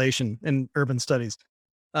 triangulation in urban studies.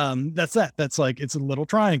 That's that. That's like, it's a little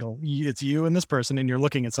triangle. It's you and this person, and you're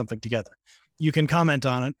looking at something together. You can comment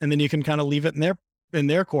on it, and then you can kind of leave it in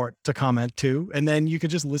their court to comment to, and then you could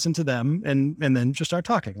just listen to them and then just start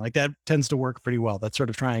talking. Like that tends to work pretty well. That sort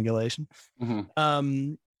of triangulation.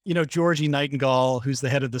 Georgie Nightingale, who's the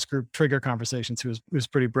head of this group, Trigger Conversations, who's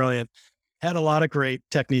pretty brilliant, had a lot of great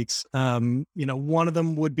techniques. One of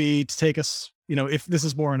them would be to take us, if this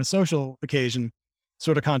is more in a social occasion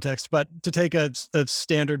sort of context, but to take a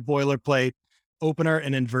standard boilerplate opener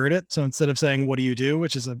and invert it. So instead of saying, what do you do?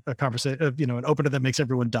 Which is a conversation, you know, an opener that makes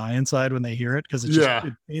everyone die inside when they hear it. Cause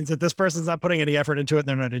it means that this person's not putting any effort into it. And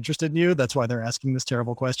they're not interested in you. That's why they're asking this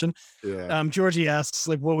terrible question. Georgie asks,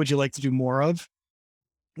 like, what would you like to do more of?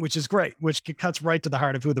 Which is great, which cuts right to the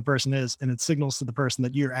heart of who the person is. And it signals to the person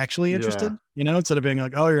that you're actually interested, you know, instead of being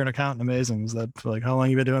like, oh, you're an accountant. Amazing. Is that like, how long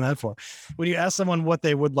have you been doing that for? When you ask someone what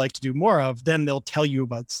they would like to do more of, then they'll tell you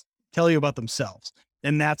about themselves.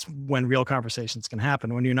 And that's when real conversations can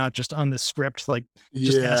happen, when you're not just on this script, like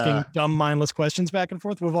just asking dumb, mindless questions back and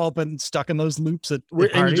forth. We've all been stuck in those loops at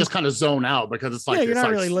and you just kind of zone out because it's like, you're not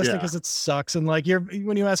really listening because it sucks. And like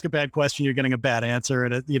when you ask a bad question, you're getting a bad answer,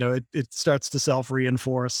 and it starts to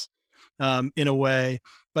self-reinforce in a way,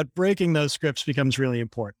 but breaking those scripts becomes really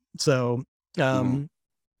important. So, you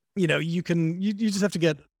just have to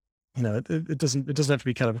get, it doesn't have to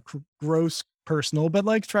be kind of gross personal, but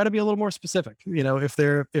like try to be a little more specific. If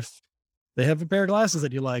they have a pair of glasses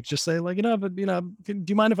that you like, just say like, do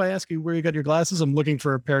you mind if I ask you where you got your glasses? I'm looking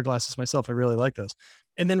for a pair of glasses myself. I really like those.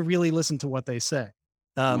 And then really listen to what they say.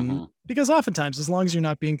 Because oftentimes, as long as you're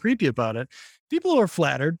not being creepy about it, people are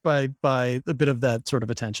flattered by a bit of that sort of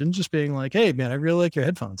attention, just being like, hey man, I really like your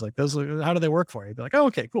headphones. Like those, how do they work for you? Be like, oh,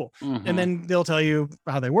 okay, cool. And then they'll tell you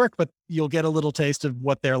how they work, but you'll get a little taste of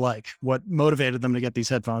what they're like, what motivated them to get these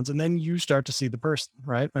headphones. And then you start to see the person,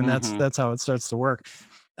 right? And that's how it starts to work.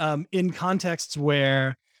 In contexts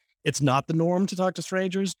where it's not the norm to talk to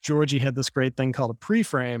strangers, Georgie had this great thing called a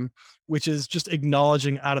pre-frame, which is just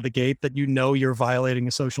acknowledging out of the gate that you're violating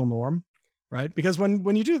a social norm, right? Because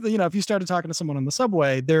when you do if you started talking to someone on the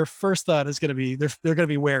subway, their first thought is going to be, they're going to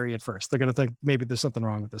be wary at first. They're going to think maybe there's something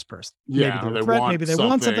wrong with this person. Yeah, maybe they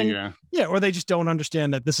want something. Yeah, or they just don't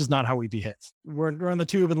understand that this is not how we behave. We're on the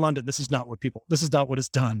tube in London. This is not what is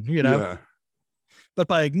done, Yeah. But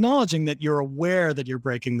by acknowledging that you're aware that you're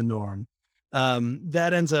breaking the norm,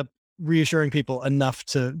 that ends up reassuring people enough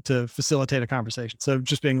to facilitate a conversation. So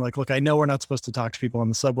just being like, look, I know we're not supposed to talk to people on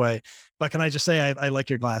the subway, but can I just say I like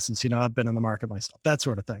your glasses? I've been in the market myself, that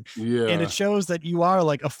sort of thing. Yeah. And it shows that you are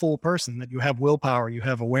like a full person, that you have willpower, you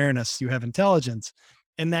have awareness, you have intelligence,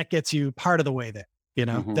 and that gets you part of the way there.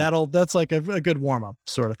 That's like a good warm up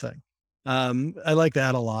sort of thing. I like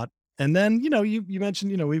that a lot. And then, you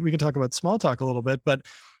mentioned, we can talk about small talk a little bit, but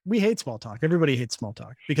we hate small talk. Everybody hates small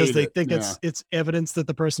talk because they think it's evidence that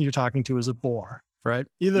the person you're talking to is a bore, right?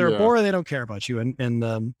 Either a bore or they don't care about you. And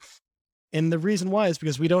the reason why is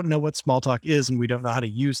because we don't know what small talk is and we don't know how to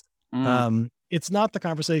use it. It's not the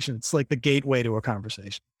conversation. It's like the gateway to a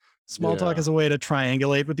conversation. Small talk is a way to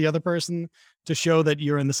triangulate with the other person, to show that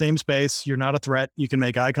you're in the same space. You're not a threat. You can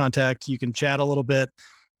make eye contact. You can chat a little bit.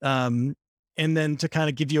 And then to kind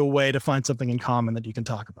of give you a way to find something in common that you can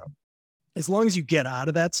talk about. As long as you get out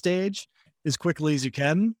of that stage as quickly as you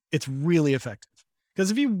can, it's really effective.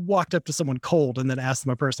 Because if you walked up to someone cold and then asked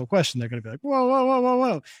them a personal question, they're going to be like, whoa, whoa, whoa, whoa,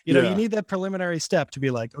 whoa. You need that preliminary step to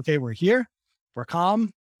be like, okay, we're here. We're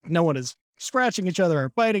calm. No one is scratching each other or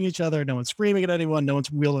biting each other. No one's screaming at anyone. No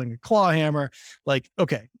one's wielding a claw hammer. Like,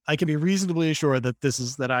 okay, I can be reasonably assured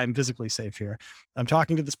that I'm physically safe here. I'm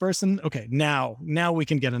talking to this person. Okay, now we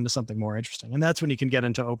can get into something more interesting. And that's when you can get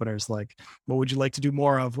into openers like, what would you like to do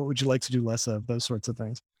more of? What would you like to do less of? Those sorts of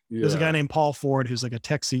things. There's a guy named Paul Ford, who's like a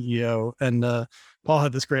tech CEO. And Paul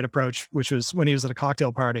had this great approach, which was when he was at a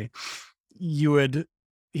cocktail party, he would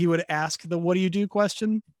ask the, what do you do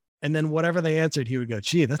question? And then whatever they answered, he would go,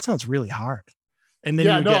 gee, that sounds really hard. And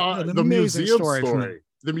then the museum story.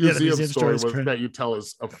 The museum story that you tell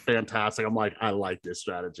is a fantastic. I'm like, I like this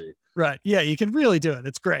strategy. Right. Yeah, you can really do it.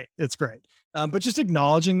 It's great. But just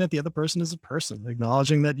acknowledging that the other person is a person,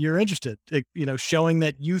 acknowledging that you're interested, showing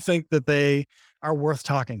that you think that they are worth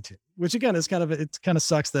talking to, which again is kind of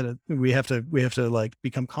sucks that we have to like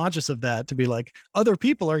become conscious of that, to be like, other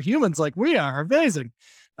people are humans like we are, amazing.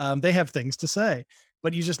 They have things to say.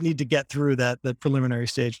 But you just need to get through that preliminary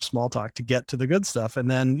stage of small talk to get to the good stuff. And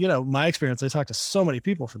then, my experience, I talked to so many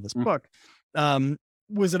people for this book,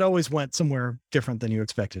 was it always went somewhere different than you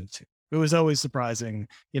expected it to. It was always surprising,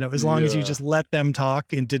 as long as you just let them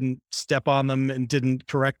talk and didn't step on them and didn't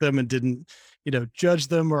correct them and didn't, judge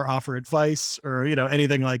them or offer advice or,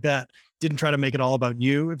 anything like that. Didn't try to make it all about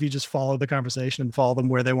you. If you just follow the conversation and follow them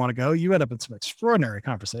where they want to go, you end up in some extraordinary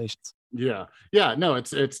conversations. Yeah. No,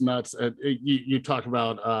 it's nuts. You talk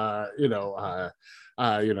about,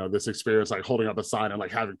 this experience, like holding up a sign and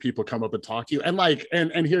like having people come up and talk to you. And like,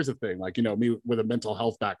 and here's the thing, like, me with a mental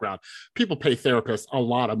health background, people pay therapists a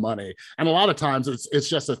lot of money. And a lot of times it's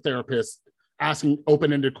just a therapist asking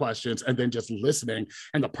open-ended questions and then just listening.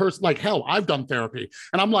 And the person, like, hell, I've done therapy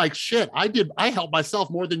and I'm like, shit, I helped myself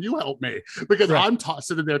more than you helped me, because Right. I'm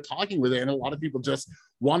sitting there talking with it. And a lot of people just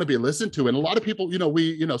want to be listened to. And a lot of people,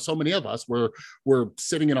 so many of us we're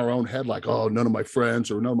sitting in our own head, like, oh, none of my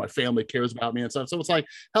friends or none of my family cares about me and stuff. So it's like,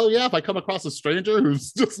 hell yeah, if I come across a stranger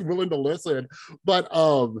who's just willing to listen. But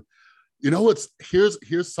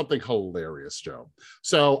here's something hilarious, Joe.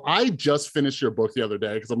 So I just finished your book the other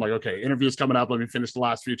day because I'm like, okay, interview's coming up. Let me finish the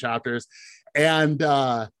last few chapters. And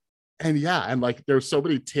yeah, and like there's so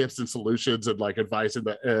many tips and solutions and like advice in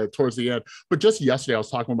the towards the end. But just yesterday, I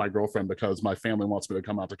was talking with my girlfriend because my family wants me to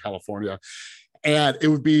come out to California. And it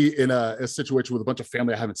would be in a situation with a bunch of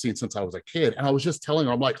family I haven't seen since I was a kid. And I was just telling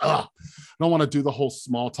her, I'm like, I don't want to do the whole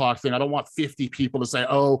small talk thing. I don't want 50 people to say,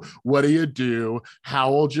 oh, what do you do? How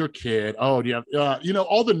old's your kid? Oh, do you have,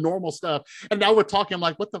 all the normal stuff. And now we're talking, I'm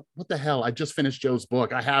like, what the hell? I just finished Joe's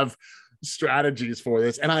book. I have strategies for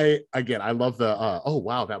this. And I love the, oh,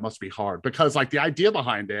 wow, that must be hard, because like the idea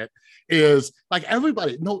behind it is like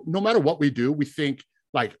everybody, no matter what we do, we think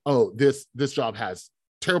like, oh, this job has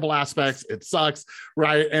terrible aspects, it sucks,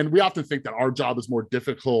 right? And we often think that our job is more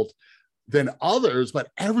difficult than others,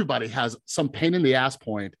 but everybody has some pain in the ass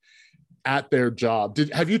point at their job.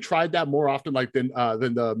 Have you tried that more often, like than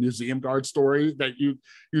the museum guard story that you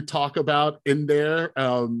talk about in there?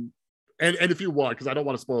 And if you want, because I don't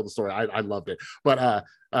want to spoil the story, I loved it. But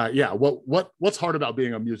yeah, what's hard about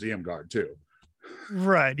being a museum guard too?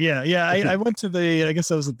 Right. Yeah. I went to I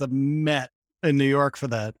guess I was at the Met in New York for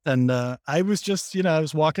that. And I was just, I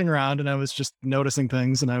was walking around and I was just noticing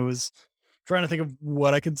things, and I was trying to think of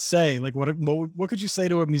what I could say. Like what could you say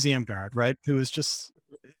to a museum guard, right? Who is just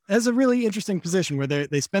has a really interesting position where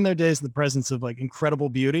they spend their days in the presence of like incredible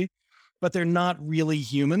beauty, but they're not really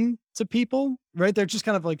human to people, right? They're just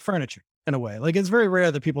kind of like furniture in a way. Like it's very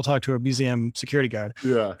rare that people talk to a museum security guard.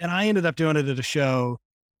 Yeah. And I ended up doing it at a show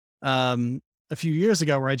a few years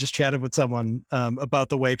ago where I just chatted with someone about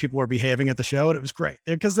the way people were behaving at the show. And it was great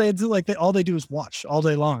because all they do is watch all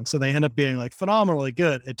day long. So they end up being like phenomenally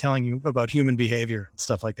good at telling you about human behavior and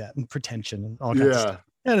stuff like that, and pretension and all kinds of stuff,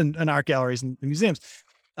 and art galleries and museums.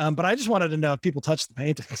 But I just wanted to know if people touch the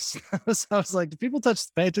paintings. So I was like, do people touch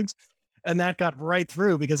the paintings? And that got right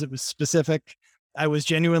through because it was specific. I was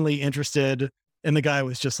genuinely interested. And the guy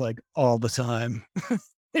was just like all the time.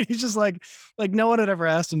 He's just like no one had ever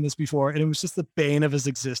asked him this before. And it was just the bane of his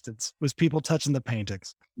existence was people touching the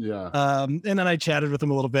paintings. Yeah. And then I chatted with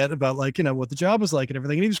him a little bit about like, what the job was like and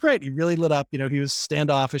everything. And he was great. He really lit up, he was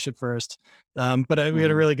standoffish at first. But we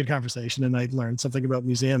had a really good conversation, and I learned something about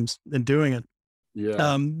museums in doing it.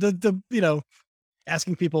 Yeah.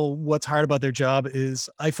 Asking people what's hard about their job is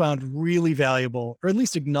I found really valuable, or at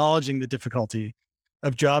least acknowledging the difficulty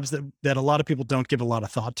of jobs that a lot of people don't give a lot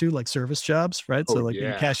of thought to, like service jobs, right? So like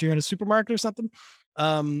being a cashier in a supermarket or something,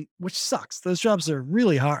 which sucks. Those jobs are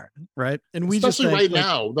really hard, right? And we especially just think,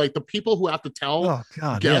 now, like the people who have to tell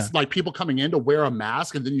guests, like people coming in to wear a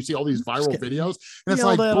mask, and then you see all these viral videos, and it's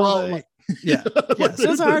like, bro, yeah.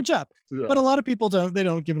 So it's a hard job, but a lot of people don't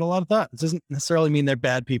give it a lot of thought. It doesn't necessarily mean they're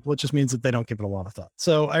bad people. It just means that they don't give it a lot of thought.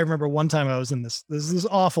 So I remember one time I was in this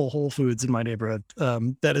awful Whole Foods in my neighborhood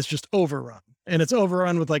that is just overrun, and it's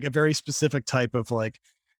overrun with like a very specific type of like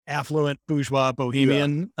affluent bourgeois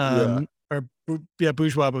bohemian,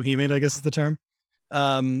 bourgeois bohemian, I guess is the term,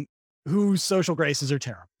 whose social graces are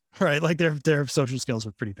terrible, right? Like their social skills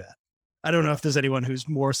are pretty bad. I don't know if there's anyone who's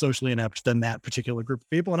more socially inept than that particular group of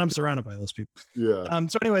people, and I'm surrounded by those people. Yeah.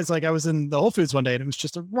 So anyways, like I was in the Whole Foods one day, and it was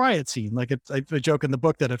just a riot scene. Like I joke in the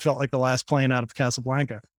book that it felt like the last plane out of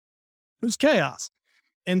Casablanca. It was chaos.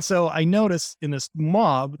 And so I noticed in this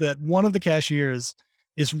mob that one of the cashiers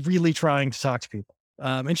is really trying to talk to people.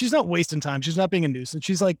 And she's not wasting time. She's not being a nuisance.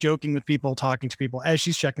 She's like joking with people, talking to people as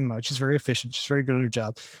she's checking them out. She's very efficient. She's very good at her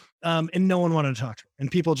job. And no one wanted to talk to her.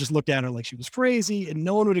 And people just looked at her like she was crazy, and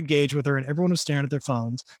no one would engage with her, and everyone was staring at their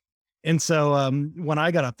phones. And so when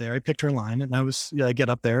I got up there, I picked her line, and I get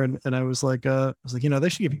up there and I was like, they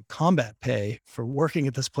should give you combat pay for working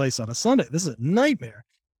at this place on a Sunday. This is a nightmare.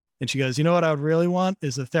 And she goes, you know what I would really want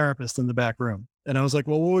is a therapist in the back room. And I was like,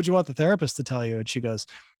 well, what would you want the therapist to tell you? And she goes,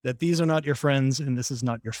 that these are not your friends and this is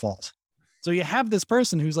not your fault. So you have this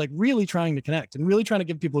person who's like really trying to connect and really trying to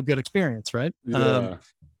give people a good experience, right? Yeah.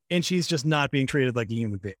 And she's just not being treated like a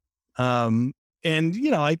human being. And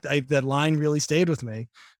that line really stayed with me.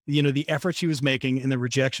 The effort she was making and the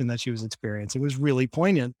rejection that she was experiencing was really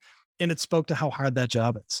poignant, and it spoke to how hard that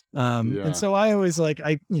job is. And so I always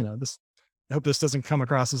I hope this doesn't come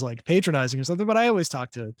across as like patronizing or something, but I always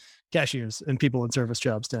talk to cashiers and people in service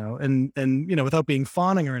jobs now, and without being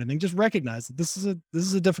fawning or anything, just recognize that this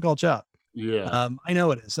is a difficult job. Yeah. I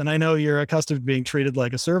know it is. And I know you're accustomed to being treated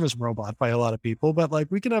like a service robot by a lot of people, but like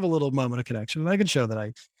we can have a little moment of connection and I can show that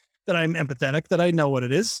I'm empathetic, that I know what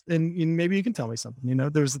it is. And maybe you can tell me something.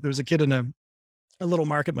 There's a kid in a little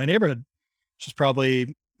market in my neighborhood. She's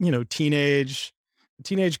probably,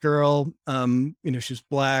 teenage girl. She's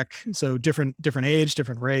black. So different age,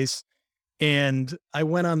 different race. And I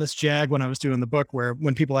went on this jag when I was doing the book where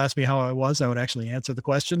when people asked me how I was, I would actually answer the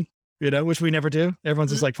question, which we never do. Everyone's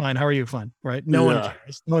just like, fine, how are you? Fine. Right. No one Yeah.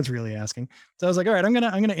 cares. No one's really asking. So I was like, all right, I'm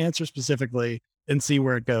going to answer specifically and see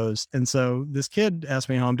where it goes. And so this kid asked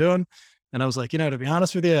me how I'm doing. And I was like, to be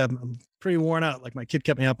honest with you, I'm pretty worn out. Like my kid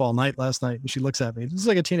kept me up all night last night. And she looks at me. This is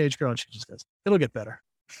like a teenage girl. And she just goes, it'll get better.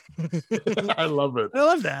 I love it. I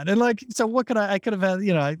love that. And like, so what I could have had,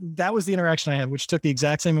 that was the interaction I had, which took the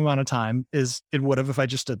exact same amount of time as it would have if I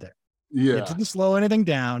just stood there. Yeah. It didn't slow anything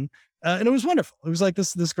down. And it was wonderful. It was like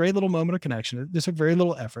this great little moment of connection. It just took very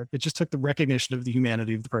little effort. It just took the recognition of the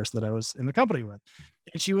humanity of the person that I was in the company with.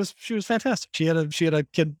 And she was fantastic. She had a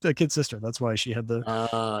kid sister. That's why she had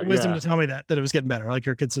the wisdom to tell me that it was getting better. Like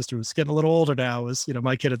her kid sister was getting a little older now. Was,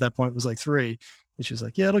 my kid at that point was like 3. And she was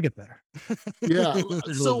like, yeah, it'll get better. Yeah.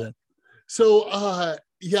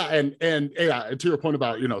 And to your point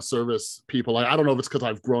about, service people, I don't know if it's because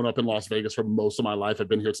I've grown up in Las Vegas for most of my life. I've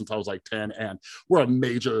been here since I was like 10, and we're a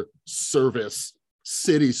major service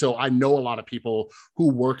city. So I know a lot of people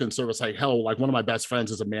who work in service. Like hell, like one of my best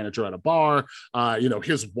friends is a manager at a bar.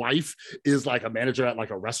 His wife is like a manager at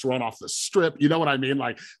like a restaurant off the strip. You know what I mean?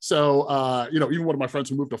 Like, so, even one of my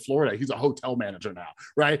friends who moved to Florida, he's a hotel manager now.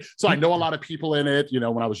 Right. So I know a lot of people in it.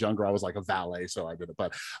 When I was younger, I was like a valet. So I did it,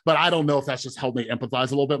 but I don't know if that's just helped me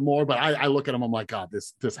empathize a little bit more, but I look at them, I'm like, God,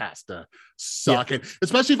 this has to suck. Yeah. And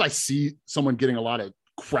especially if I see someone getting a lot of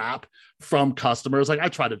crap from customers, like I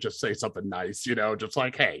try to just say something nice, just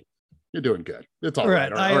like, hey, you're doing good, it's all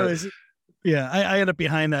right. I end up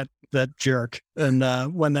behind that jerk, and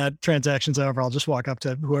when that transaction's over, I'll just walk up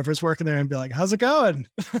to whoever's working there and be like, how's it going?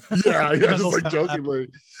 Just like jokingly.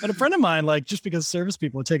 And a friend of mine, like, just because service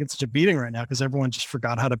people are taking such a beating right now because everyone just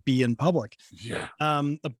forgot how to be in public.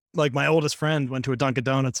 Like my oldest friend went to a Dunkin'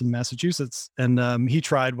 Donuts in Massachusetts, and he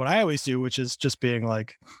tried what I always do, which is just being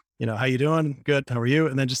like, how you doing? Good. How are you?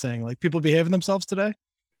 And then just saying like, people behaving themselves today,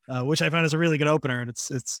 which I find is a really good opener. And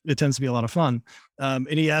it tends to be a lot of fun. And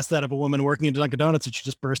he asked that of a woman working at Dunkin' Donuts, and she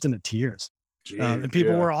just burst into tears. And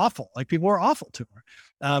people were awful. Like people were awful to her.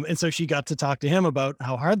 And so she got to talk to him about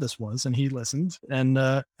how hard this was, and he listened, and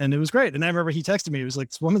it was great. And I remember he texted me, he was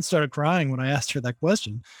like, this woman started crying when I asked her that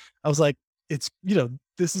question. I was like, it's,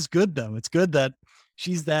 this is good though. It's good that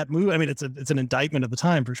she's that moved. I mean, it's an indictment of the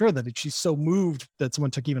time for sure that she's so moved that someone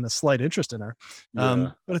took even a slight interest in her.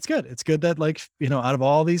 But it's good. It's good that like, out of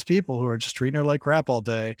all these people who are just treating her like crap all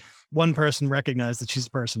day, one person recognized that she's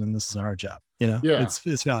a person and this is our job.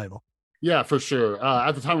 It's valuable. Yeah, for sure.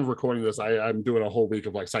 At the time of recording this, I'm doing a whole week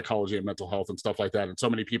of like psychology and mental health and stuff like that. And so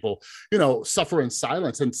many people, suffer in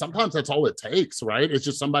silence. And sometimes that's all it takes, right? It's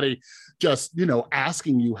just somebody just,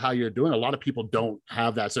 asking you how you're doing. A lot of people don't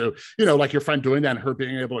have that. So, like your friend doing that and her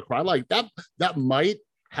being able to cry, like that might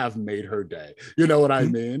have made her day. You know what I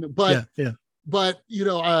mean? But yeah. But,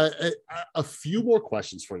 a few more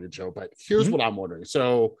questions for you, Joe. But here's what I'm wondering.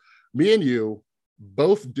 So me and you,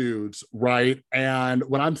 both dudes, right? And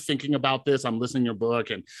when I'm thinking about this, I'm listening to your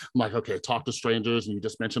book and I'm like, okay, talk to strangers. And you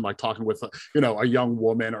just mentioned like talking with, a young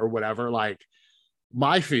woman or whatever. Like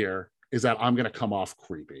my fear is that I'm going to come off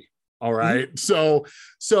creepy. All right. So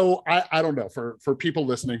I don't know, for people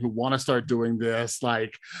listening who want to start doing this,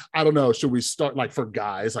 like, I don't know, should we start like for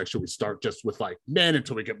guys, like, should we start just with like men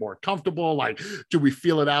until we get more comfortable? Like, do we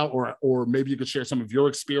feel it out? Or maybe you could share some of your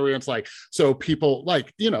experience. Like, so people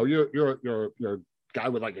like, you're a guy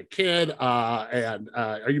with like a kid, and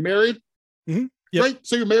are you married? Yep. Right.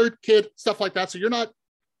 So you're married, kid, stuff like that. So you're not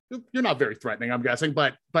very threatening, I'm guessing,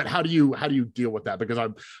 but how do you deal with that? Because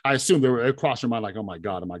I assume it crossed your mind like, oh my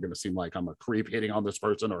God, am I going to seem like I'm a creep hitting on this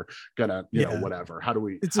person or gonna, whatever? How do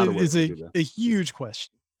we? It's a huge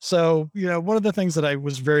question. So, one of the things that I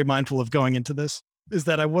was very mindful of going into this is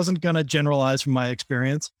that I wasn't going to generalize from my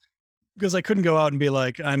experience, because I couldn't go out and be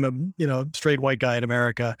like, I'm a, straight white guy in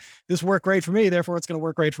America. This worked great for me, therefore it's going to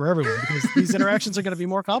work great for everyone, because these interactions are going to be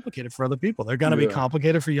more complicated for other people. They're going to be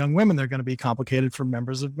complicated for young women. They're going to be complicated for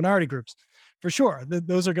members of minority groups, for sure.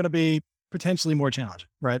 Those are going to be potentially more challenging,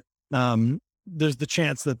 right? There's the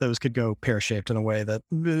chance that those could go pear-shaped in a way that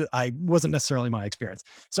I wasn't necessarily my experience.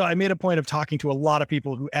 So I made a point of talking to a lot of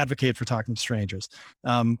people who advocate for talking to strangers,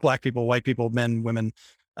 Black people, white people, men, women,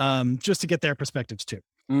 just to get their perspectives too.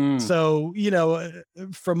 So,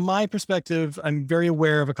 from my perspective, I'm very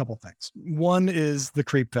aware of a couple of things. One is the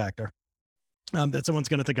creep factor. that someone's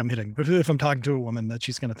going to think I'm hitting. But if I'm talking to a woman, that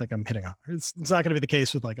she's going to think I'm hitting on her. It's not going to be the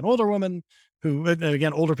case with like an older woman who, and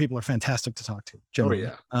again, older people are fantastic to talk to generally.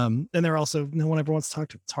 Oh, yeah. And they're also no one ever wants to talk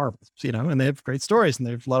to. It's horrible, and they have great stories and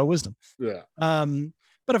they have a lot of wisdom. Yeah.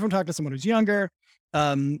 But if I'm talking to someone who's younger,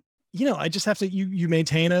 I just have to, you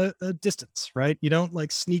maintain a distance, right? You don't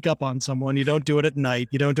like sneak up on someone. You don't do it at night.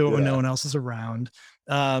 You don't do it when no one else is around.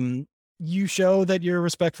 You show that you're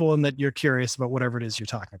respectful and that you're curious about whatever it is you're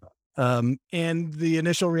talking about. And the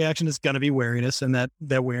initial reaction is going to be wariness, and that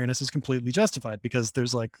wariness is completely justified because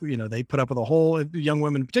there's like, they put up with young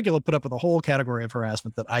women in particular put up with a whole category of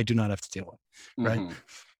harassment that I do not have to deal with. Right.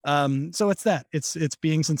 So it's it's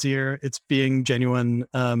being sincere, it's being genuine.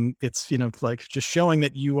 It's, like just showing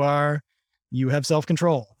that you have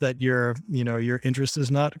self-control, that your interest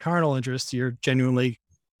is not carnal interest. You're genuinely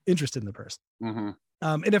interested in the person.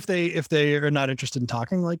 And if they are not interested in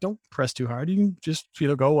talking, like, don't press too hard. You can just,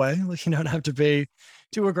 go away. Like, you don't have to be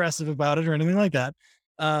too aggressive about it or anything like that.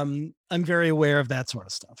 I'm very aware of that sort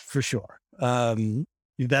of stuff for sure.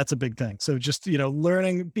 That's a big thing. So just,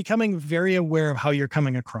 becoming very aware of how you're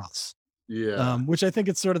coming across. Yeah. Which I think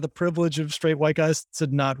it's sort of the privilege of straight white guys to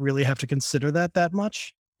not really have to consider that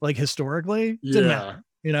much. Like historically, didn't matter,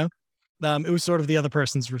 it was sort of the other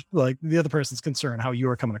person's concern, how you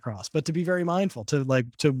were coming across, but to be very mindful,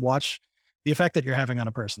 to watch the effect that you're having on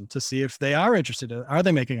a person, to see if they are interested. Are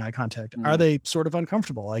they making eye contact? Are they sort of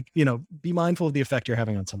uncomfortable? Like, be mindful of the effect you're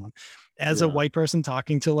having on someone. As a white person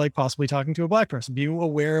possibly talking to a black person, be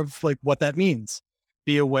aware of like what that means.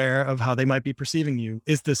 Be aware of how they might be perceiving you.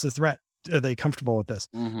 Is this a threat? Are they comfortable with this?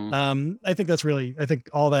 I think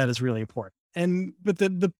all that is really important. But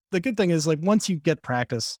the good thing is, like, once you get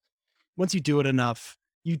practice, once you do it enough,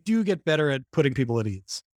 you do get better at putting people at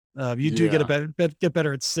ease. You do get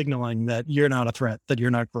better at signaling that you're not a threat, that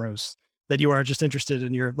you're not gross, that you are just interested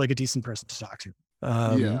and you're like a decent person to talk to.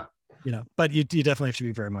 But you definitely have to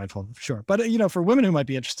be very mindful, for sure. But, for women who might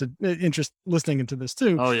be interested listening into this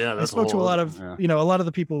too. Oh yeah. I spoke to a lot of, a lot of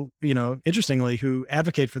the people, interestingly, who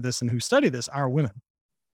advocate for this and who study this are women.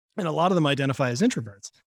 And a lot of them identify as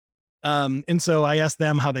introverts. And so I asked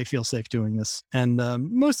them how they feel safe doing this. And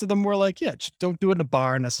most of them were like, yeah, just don't do it in a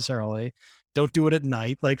bar necessarily. Don't do it at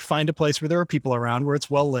night. Like, find a place where there are people around, where it's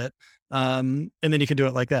well lit. And then you can do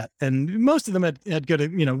it like that. And most of them had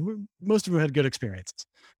good, most of them had good experiences.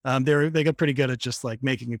 They got pretty good at just like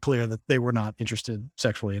making it clear that they were not interested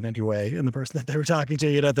sexually in any way in the person that they were talking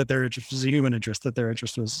to, that their interest was a human interest, that their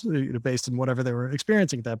interest was based in whatever they were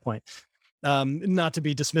experiencing at that point. Not to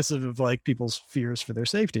be dismissive of like people's fears for their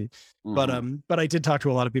safety, but I did talk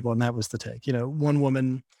to a lot of people, and that was the take. One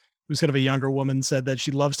woman who's kind of a younger woman said that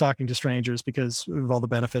she loves talking to strangers because of all the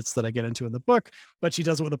benefits that I get into in the book, but she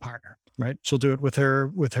does it with a partner, right? She'll do it with her,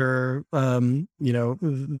 the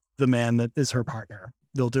man that is her partner.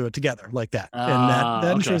 They'll do it together like that. And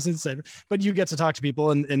that ensures it's safe. But you get to talk to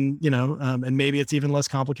people and maybe it's even less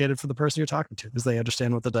complicated for the person you're talking to because they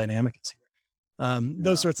understand what the dynamic is here.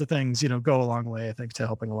 Those sorts of things, go a long way, I think, to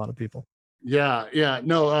helping a lot of people. Yeah.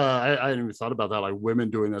 No, I hadn't even thought about that. Like women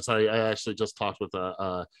doing this. I actually just talked with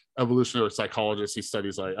a evolutionary psychologist. He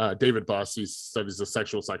studies like David Buss. He studies the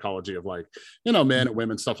sexual psychology of like, men and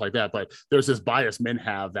women, stuff like that. But there's this bias men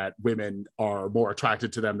have that women are more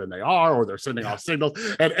attracted to them than they are, or they're sending off signals.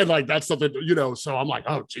 And like, that's something, so I'm like,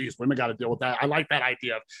 oh geez, women got to deal with that. I like that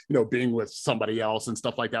idea of, being with somebody else and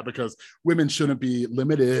stuff like that, because women shouldn't be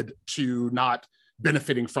limited to not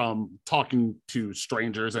benefiting from talking to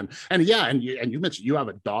strangers. And you mentioned you have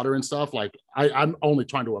a daughter and stuff. Like I'm only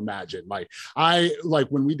trying to imagine, like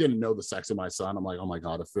when we didn't know the sex of my son, I'm like, oh my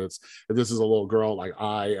God, if this is a little girl, like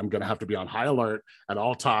I am going to have to be on high alert at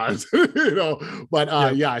all times, but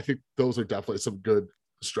I think those are definitely some good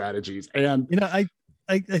strategies. And,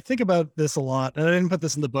 I think about this a lot, and I didn't put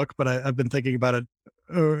this in the book, but I've been thinking about it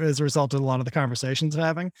as a result of a lot of the conversations I'm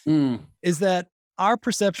having, is that our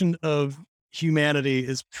perception of humanity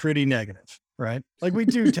is pretty negative, right? Like we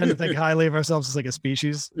do tend to think highly of ourselves as like a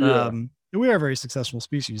species. We are a very successful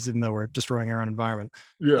species, even though we're destroying our own environment.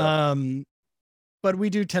 But we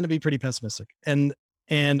do tend to be pretty pessimistic. And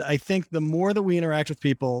I think the more that we interact with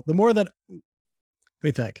people, the more that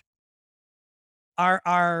we think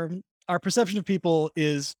our perception of people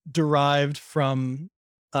is derived from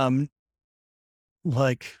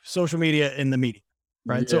like social media and the media.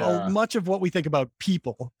 Right. So much of what we think about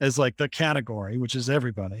people as like the category, which is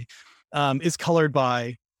everybody, is colored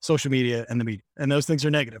by social media and the media. And those things are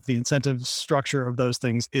negative. The incentive structure of those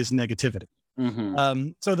things is negativity.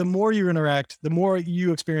 So the more you interact, the more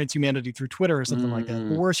you experience humanity through Twitter or something like that,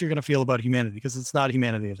 the worse you're going to feel about humanity, because it's not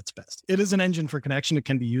humanity at its best. It is an engine for connection. It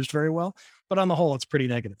can be used very well, but on the whole, it's pretty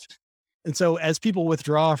negative. And so as people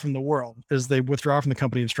withdraw from the world, as they withdraw from the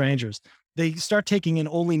company of strangers, they start taking in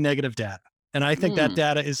only negative data. And I think that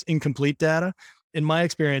data is incomplete data in my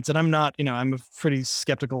experience. And I'm not, I'm a pretty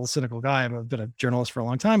skeptical, cynical guy. I've been a journalist for a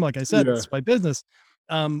long time. Like I said, Yeah. it's my business.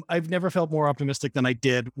 I've never felt more optimistic than I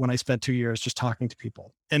did when I spent 2 years just talking to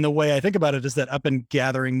people. And the way I think about it is that I've been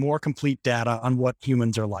gathering more complete data on what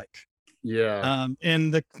humans are like. Yeah.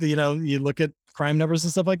 And you look at crime numbers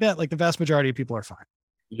and stuff like that, like the vast majority of people are fine.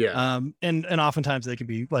 Yeah. And oftentimes they can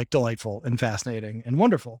be like delightful and fascinating and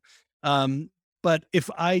wonderful. But if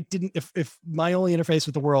my only interface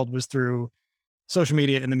with the world was through social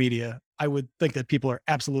media and the media, I would think that people are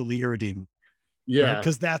absolutely irredeemable. Yeah. Right?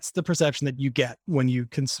 Because that's the perception that you get when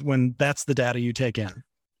that's the data you take in.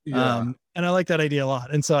 Yeah. And I like that idea a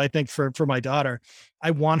lot. And so I think for my daughter,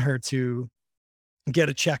 I want her to get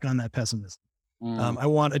a check on that pessimism. I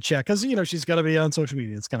want a check because, she's got to be on social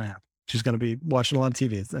media. It's going to happen. She's going to be watching a lot of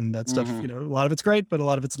TV and that stuff, a lot of it's great, but a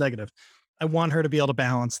lot of it's negative. I want her to be able to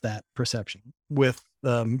balance that perception with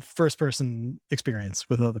first person experience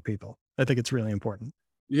with other people. I think it's really important.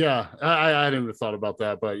 Yeah, I hadn't even thought about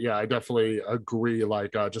that, but yeah, I definitely agree.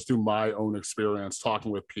 Like just through my own experience talking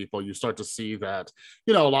with people, you start to see that,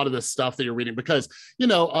 a lot of this stuff that you're reading, because,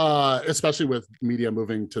 especially with media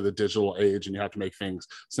moving to the digital age and you have to make things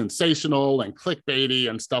sensational and clickbaity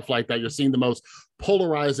and stuff like that, you're seeing the most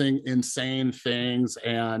polarizing, insane things.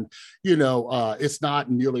 And, it's not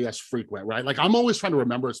nearly as frequent, right? Like I'm always trying to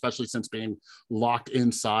remember, especially since being locked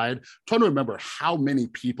inside, trying to remember how many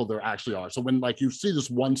people there actually are. So when like you see this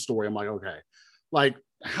one story, I'm like, okay, like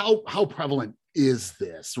how prevalent is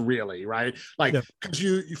this really, right? Like, because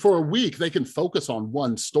you for a week they can focus on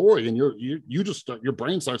one story and you just your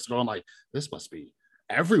brain starts going like, this must be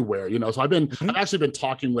everywhere, so I've actually been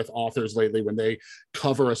talking with authors lately when they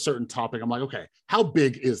cover a certain topic. I'm like, okay, how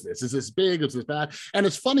big is this big, is this bad? And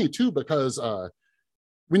it's funny too, because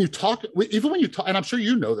when you talk, and I'm sure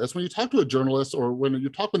you know this, when you talk to a journalist or when you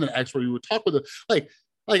talk with an expert, you would talk with like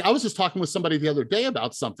I was just talking with somebody the other day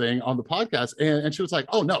about something on the podcast, and she was like,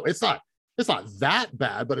 oh no, it's not that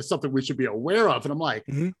bad, but it's something we should be aware of. And I'm like,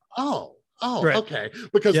 oh, right. Okay.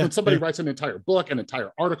 Because when somebody writes an entire book, an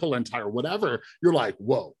entire article, entire whatever, you're like,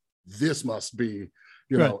 whoa, this must be,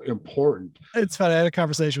 important. It's funny. I had a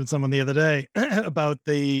conversation with someone the other day about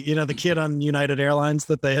the kid on United Airlines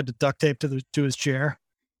that they had to duct tape to his chair,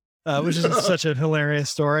 which is such a hilarious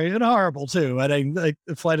story and horrible too. And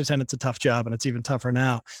flight attendant's a tough job and it's even tougher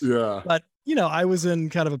now. Yeah. But I was in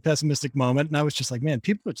kind of a pessimistic moment and I was just like, man,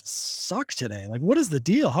 people just suck today. Like, what is the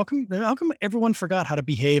deal? How come everyone forgot how to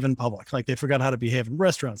behave in public? Like they forgot how to behave in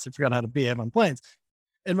restaurants. They forgot how to behave on planes.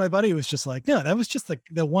 And my buddy was just like, no, that was just like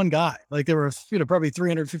the one guy. Like there were, probably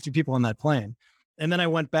 350 people on that plane. And then I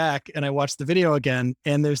went back and I watched the video again.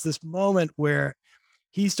 And there's this moment where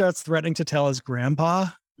he starts threatening to tell his grandpa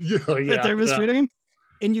that they're mistreating him.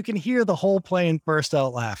 And you can hear the whole plane burst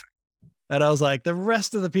out laughing. And I was like, the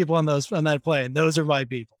rest of the people on that plane, those are my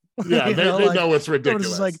people. Yeah, they know it's ridiculous.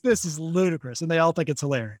 It's like, this is ludicrous. And they all think it's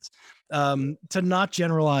hilarious. To not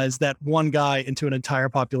generalize that one guy into an entire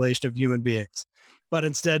population of human beings, but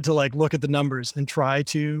instead to like look at the numbers and try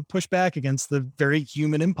to push back against the very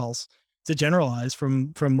human impulse to generalize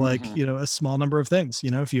from like, a small number of things.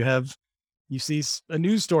 If you see a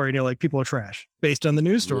news story and you're like, people are trash based on the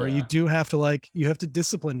news story, you do have to you have to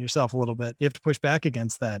discipline yourself a little bit. You have to push back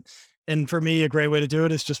against that. And for me, a great way to do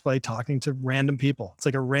it is just by talking to random people. It's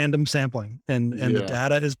like a random sampling and the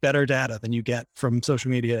data is better data than you get from social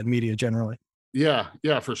media and media generally. Yeah,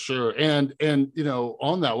 for sure. And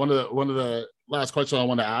on that, one of the last questions I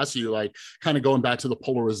want to ask you, like kind of going back to the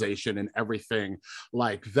polarization and everything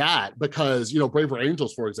like that, because, Braver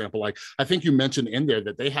Angels, for example, like I think you mentioned in there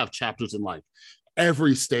that they have chapters in like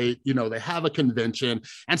every state, they have a convention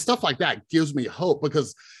and stuff like that gives me hope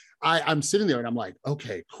because I'm sitting there and I'm like,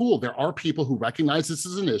 okay, cool. There are people who recognize this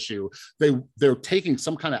is an issue. They're taking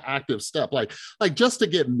some kind of active step, like just to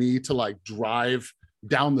get me to like drive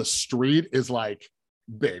down the street is like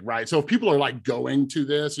big, right? So if people are like going to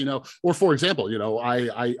this, or for example,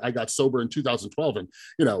 I got sober in 2012 and,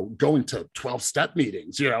 going to 12-step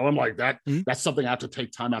meetings, I'm like that's something I have to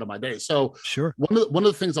take time out of my day. So sure. One of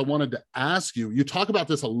the things I wanted to ask you talk about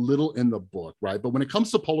this a little in the book, right? But when it comes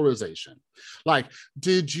to polarization, like,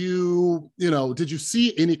 did you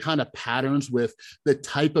see any kind of patterns with the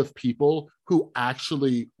type of people who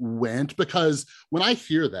actually went? Because when I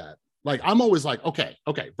hear that, like, I'm always like, okay,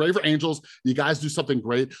 Braver Angels, you guys do something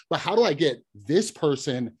great, but how do I get this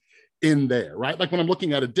person in there, right? Like when I'm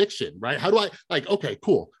looking at addiction, right? How do I, like, okay,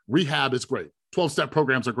 cool, rehab is great. 12-step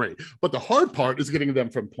programs are great, but the hard part is getting them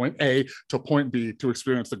from point A to point B to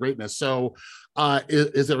experience the greatness. So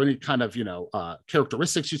is there any kind of,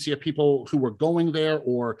 characteristics you see of people who are going there,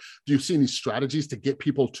 or do you see any strategies to get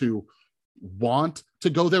people to want to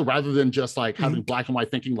go there rather than just like having black and white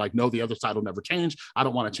thinking, like, no, the other side will never change, I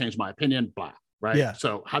don't want to change my opinion, blah, right? Yeah.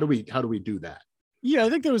 So how do we do that? Yeah, I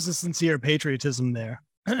think there was a sincere patriotism there,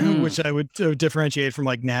 which I would differentiate from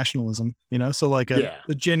like nationalism, so like a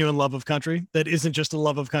genuine love of country that isn't just a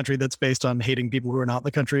love of country that's based on hating people who are not in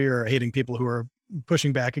the country or hating people who are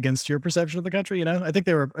pushing back against your perception of the country. I think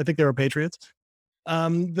they were patriots.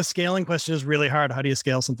 The scaling question is really hard. How do you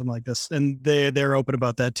scale something like this? And they're open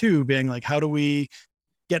about that too, being like, how do we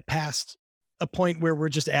get past a point where we're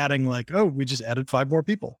just adding like, oh, we just added 5 more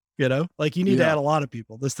people, like you need to add a lot of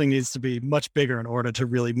people. This thing needs to be much bigger in order to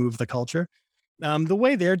really move the culture. The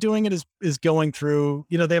way they're doing it is going through,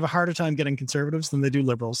 they have a harder time getting conservatives than they do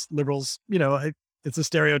liberals. Liberals, it's a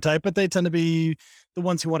stereotype, but they tend to be the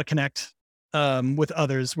ones who want to connect with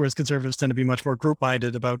others, whereas conservatives tend to be much more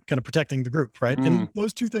group-minded about kind of protecting the group, right? And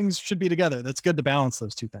those two things should be together. That's good to balance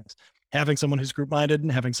those two things. Having someone who's group-minded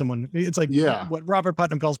and having someone, it's like what Robert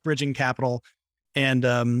Putnam calls bridging capital and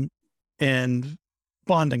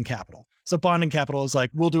bonding capital. So bonding capital is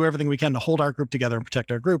like, we'll do everything we can to hold our group together and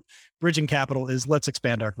protect our group. Bridging capital is let's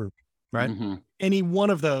expand our group, right? Any one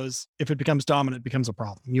of those, if it becomes dominant, becomes a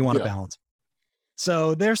problem. You want to balance.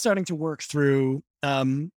 So they're starting to work through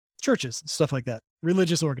churches, stuff like that,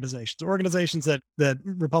 religious organizations that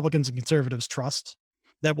Republicans and conservatives trust,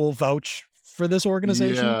 that will vouch for this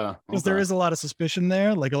organization, because there is a lot of suspicion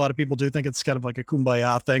there. Like a lot of people do think it's kind of like a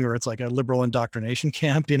kumbaya thing, or it's like a liberal indoctrination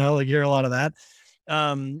camp, like you hear a lot of that.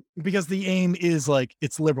 Because the aim is like,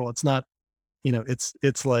 it's liberal. It's not,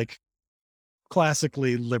 it's like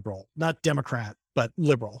classically liberal, not Democrat, but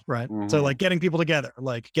liberal, right? So like getting people together,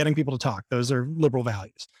 like getting people to talk, those are liberal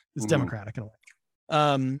values. It's democratic in a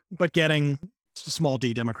way. But getting small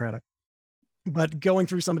d democratic, but going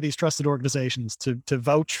through some of these trusted organizations to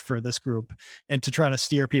vouch for this group and to try to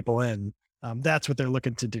steer people in, that's what they're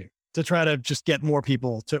looking to do, to try to just get more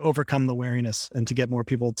people to overcome the wariness and to get more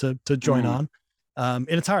people to join on. And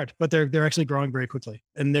it's hard, but they're actually growing very quickly,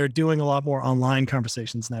 and they're doing a lot more online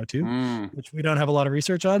conversations now too, which we don't have a lot of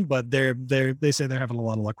research on, but they say they're having a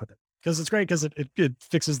lot of luck with it, because it's great, because it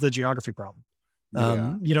fixes the geography problem.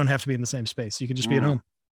 You don't have to be in the same space. You can just be at home,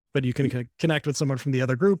 but you can connect with someone from the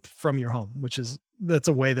other group from your home, that's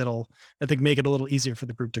a way that'll, I think, make it a little easier for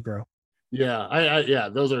the group to grow. Yeah,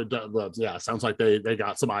 those are, sounds like they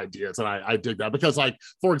got some ideas, and I dig that, because like,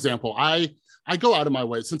 for example, I go out of my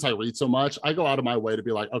way, since I read so much, I go out of my way to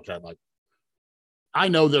be like, okay, like, I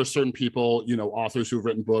know there's certain people, authors who've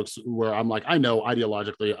written books where I'm like, I know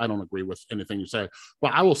ideologically, I don't agree with anything you say,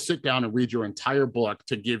 but I will sit down and read your entire book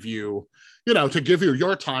to give you,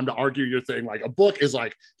 your time to argue your thing. Like, a book is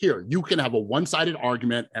like, here, you can have a one-sided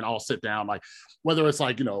argument and I'll sit down. Like, whether it's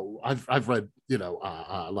like, I've read,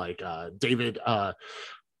 David,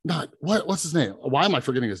 what's his name? Why am I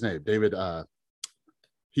forgetting his name? David,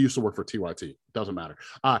 he used to work for TYT. Doesn't matter.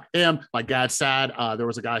 And like Gad Sad, there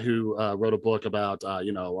was a guy who wrote a book about, a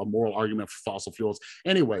moral argument for fossil fuels.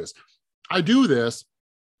 Anyways, I do this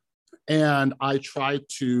and I try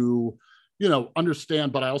to,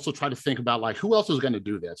 understand, but I also try to think about like, who else is going to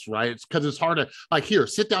do this, right? Because it's hard to like, here,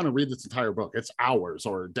 sit down and read this entire book. It's hours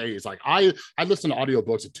or days. Like I listen to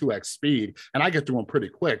audiobooks at 2x speed and I get through them pretty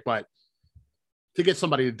quick, but to get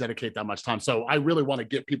somebody to dedicate that much time. So I really want to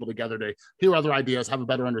get people together to hear other ideas, have a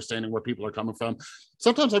better understanding where people are coming from.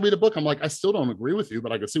 Sometimes I read a book, I'm like, I still don't agree with you,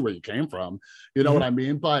 but I can see where you came from. You know what I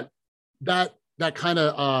mean? But that kind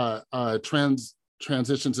of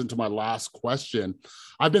transitions into my last question.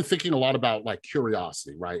 I've been thinking a lot about like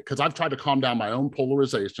curiosity, right? Because I've tried to calm down my own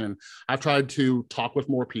polarization. I've tried to talk with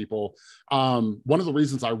more people. One of the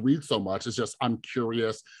reasons I read so much is just I'm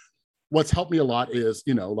curious. What's helped me a lot is,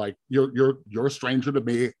 like you're a stranger to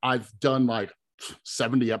me. I've done like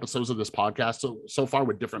 70 episodes of this podcast so far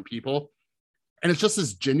with different people. And it's just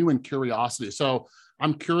this genuine curiosity. So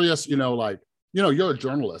I'm curious, you're a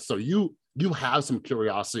journalist. So you have some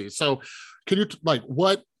curiosity. So can you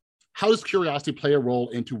how does curiosity play a role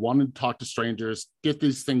into wanting to talk to strangers, get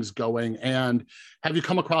these things going? And have you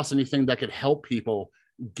come across anything that could help people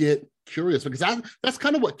get curious? Because that's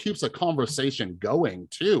kind of what keeps a conversation going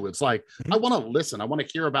too. It's like, I want to listen. I want to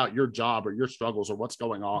hear about your job or your struggles or what's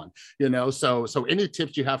going on, so any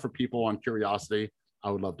tips you have for people on curiosity, I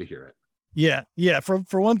would love to hear it. Yeah.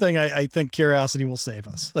 For one thing, I think curiosity will save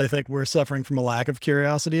us. I think we're suffering from a lack of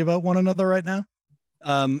curiosity about one another right now.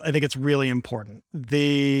 I think it's really important.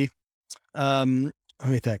 Let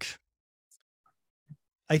me think.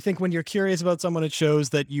 I think when you're curious about someone, it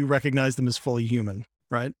shows that you recognize them as fully human,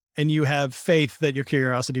 right? And you have faith that your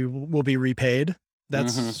curiosity will be repaid.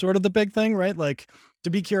 That's sort of the big thing, right? Like, to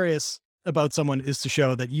be curious about someone is to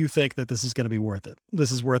show that you think that this is going to be worth it. This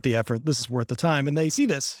is worth the effort. This is worth the time. And they see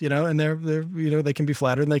this, and they're, they can be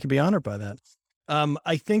flattered and they can be honored by that.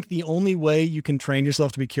 I think the only way you can train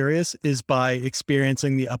yourself to be curious is by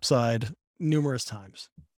experiencing the upside numerous times.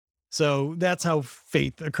 So that's how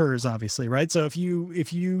faith occurs, obviously, right? So if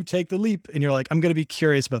you take the leap and you're like, I'm going to be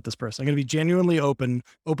curious about this person, I'm going to be genuinely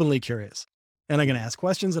openly curious, and I'm going to ask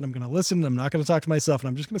questions, and I'm going to listen, and I'm not going to talk to myself, and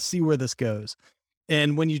I'm just going to see where this goes.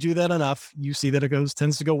 And when you do that enough, you see that it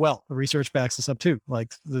tends to go well. The research backs this up too.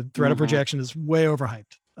 Like, the threat of rejection is way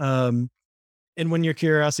overhyped. And when your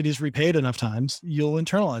curiosity is repaid enough times, you'll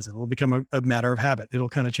internalize it. It'll become a matter of habit. It'll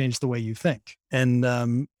kind of change the way you think. And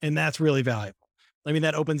that's really valuable. I mean,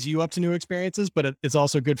 that opens you up to new experiences, but it's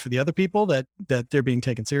also good for the other people that they're being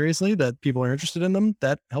taken seriously, that people are interested in them.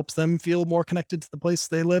 That helps them feel more connected to the place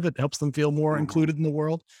they live. It helps them feel more included in the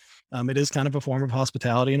world. It is kind of a form of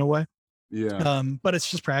hospitality in a way. Yeah. But it's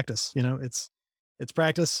just practice, it's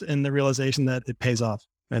practice and the realization that it pays off,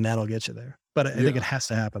 and that'll get you there. But I think it has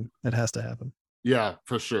to happen. It has to happen. Yeah,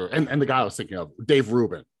 for sure. And the guy I was thinking of, Dave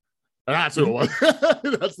Rubin. That's who it was.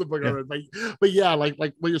 That's the book. Yeah. But yeah, like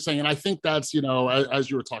what you're saying. And I think that's, as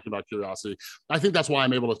you were talking about curiosity, I think that's why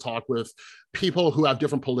I'm able to talk with people who have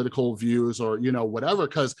different political views or, whatever,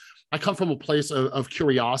 because I come from a place of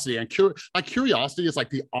curiosity, and curiosity is like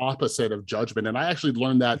the opposite of judgment. And I actually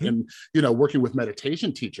learned that in, working with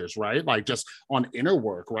meditation teachers, right? Like, just on inner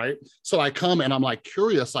work, right? So I come and I'm like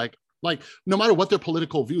curious, like no matter what their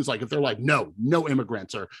political views, like if they're like, no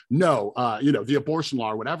immigrants, or no, the abortion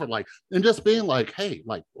law or whatever, like, and just being like, hey,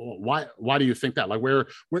 like, why do you think that? Like, where,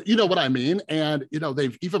 you know what I mean? And,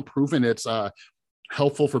 they've even proven it's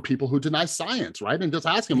helpful for people who deny science, right? And just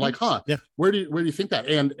ask them like, where do you think that?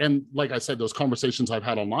 And like I said, those conversations I've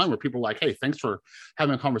had online where people are like, hey, thanks for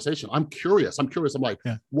having a conversation. I'm curious. I'm like,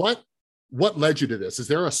 what led you to this? Is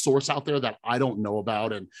there a source out there that I don't know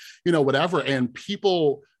about? And, whatever. And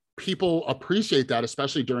people appreciate that,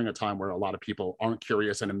 especially during a time where a lot of people aren't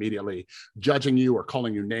curious and immediately judging you or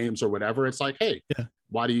calling you names or whatever. It's like, hey,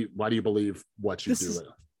 why do you believe what you do?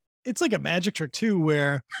 It's like a magic trick too,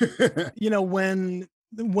 where, when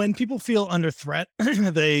people feel under threat,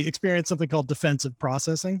 they experience something called defensive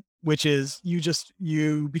processing, which is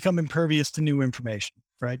you become impervious to new information,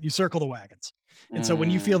 right? You circle the wagons. And so when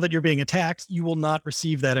you feel that you're being attacked, you will not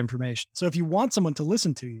receive that information. So if you want someone to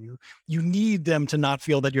listen to you, you need them to not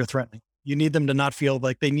feel that you're threatening. You need them to not feel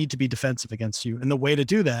like they need to be defensive against you. And the way to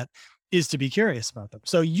do that is to be curious about them.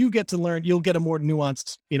 So you get to learn, you'll get a more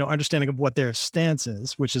nuanced, understanding of what their stance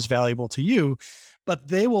is, which is valuable to you, but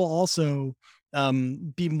they will also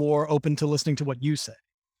be more open to listening to what you say.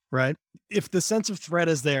 Right? If the sense of threat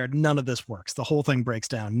is there, none of this works. The whole thing breaks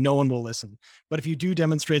down. No one will listen. But if you do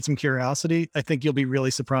demonstrate some curiosity, I think you'll be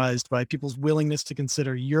really surprised by people's willingness to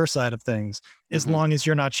consider your side of things, as long as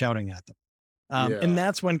you're not shouting at them. And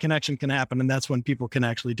that's when connection can happen. And that's when people can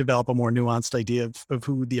actually develop a more nuanced idea of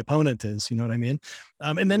who the opponent is. You know what I mean?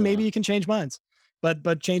 And then maybe you can change minds.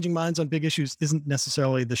 But changing minds on big issues isn't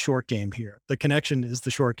necessarily the short game here. The connection is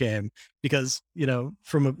the short game, because, in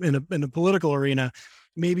a political arena,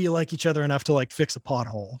 maybe you like each other enough to like fix a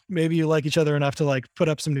pothole. Maybe you like each other enough to like put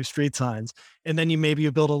up some new street signs. And then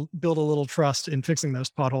you build a little trust in fixing those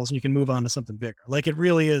potholes, and you can move on to something bigger. Like, it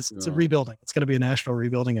really is, it's a rebuilding. It's going to be a national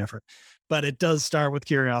rebuilding effort, but it does start with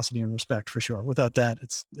curiosity and respect, for sure. Without that,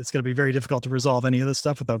 it's going to be very difficult to resolve any of this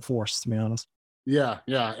stuff without force, to be honest. Yeah.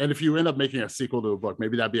 And if you end up making a sequel to a book,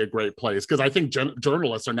 maybe that'd be a great place, because I think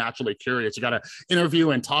journalists are naturally curious. You got to interview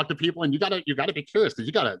and talk to people, and you got to be curious, because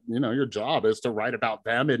you got to, your job is to write about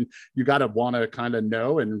them, and you got to want to kind of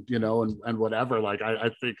know, and and whatever. Like, I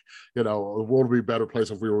think the world would be a better place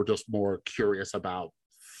if we were just more curious about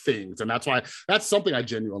things, and that's something I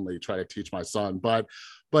genuinely try to teach my son. But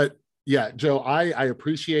yeah, Joe, I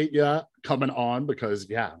appreciate you coming on, because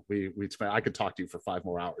I could talk to you for 5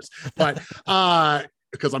 more hours, but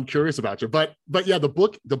because I'm curious about you. But yeah, the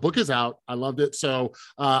book is out. I loved it. So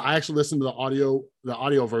I actually listened to the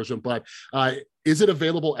audio version. But is it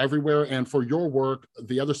available everywhere? And for your work,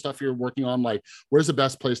 the other stuff you're working on, like, where's the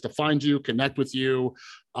best place to find you, connect with you,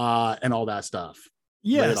 and all that stuff?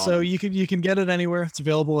 Yeah, so you can get it anywhere. It's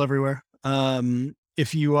available everywhere.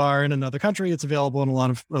 If you are in another country, it's available in a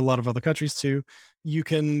lot of other countries too.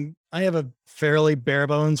 I have a fairly bare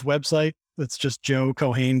bones website that's just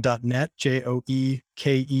joekeohane.net,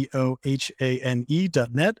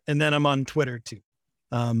 JOEKEOHANE.net. And then I'm on Twitter too.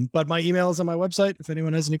 But my email is on my website. If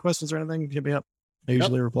anyone has any questions or anything, hit me up. I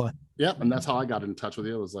usually reply. Yep, and that's how I got in touch with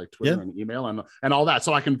you. It was like Twitter Yeah. and email and all that.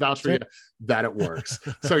 So I can vouch for you that it works.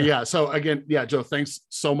 So yeah. So again, yeah, Joe, thanks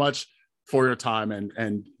so much for your time.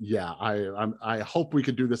 And yeah, I hope we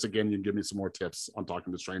could do this again. You can give me some more tips on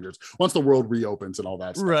talking to strangers once the world reopens and all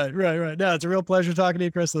that stuff. Right. No, it's a real pleasure talking to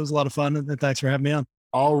you, Chris. It was a lot of fun, and thanks for having me on.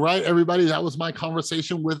 All right, everybody. That was my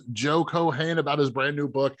conversation with Joe Keohane about his brand new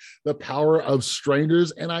book, The Power of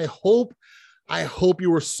Strangers. And I hope you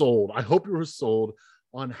were sold. I hope you were sold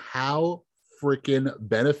on how freaking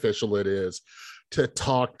beneficial it is to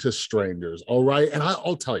talk to strangers. All right. And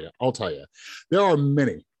I'll tell you, there are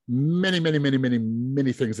many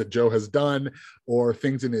things that Joe has done or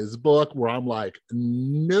things in his book where I'm like,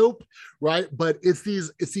 nope. Right. But it's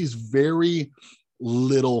these very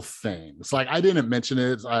little things. Like I didn't mention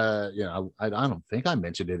it. I don't think I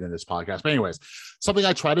mentioned it in this podcast, but anyways, something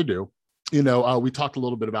I try to do. We talked a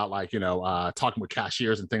little bit about talking with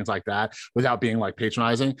cashiers and things like that without being like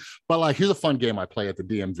patronizing. But like, here's a fun game I play at the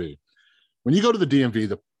DMV. When you go to the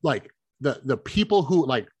DMV, the people who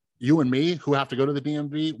like you and me who have to go to the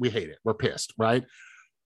DMV, we hate it. We're pissed, right?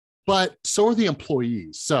 But so are the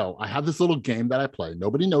employees. So I have this little game that I play.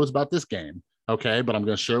 Nobody knows about this game. Okay, but I'm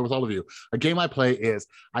going to share it with all of you. A game I play is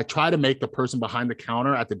I try to make the person behind the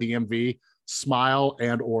counter at the DMV smile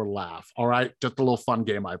and or laugh. All right, just a little fun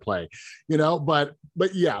game I play, but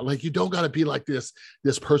yeah, like you don't got to be like this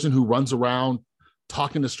person who runs around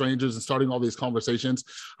talking to strangers and starting all these conversations.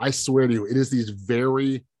 I swear to you, it is these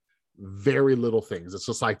very, very little things. It's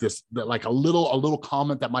just like this, like a little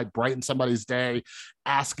comment that might brighten somebody's day,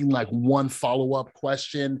 asking like one follow-up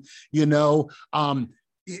question,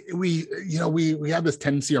 we have this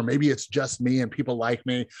tendency, or maybe it's just me and people like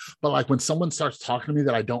me, but like when someone starts talking to me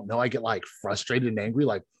that I don't know, I get like frustrated and angry,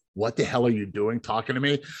 like, what the hell are you doing talking to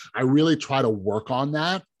me? I really try to work on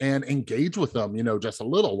that and engage with them, just a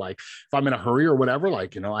little, like if I'm in a hurry or whatever,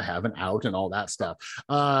 like, I have an out and all that stuff.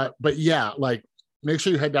 But yeah, like make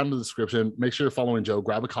sure you head down to the description, make sure you're following Joe,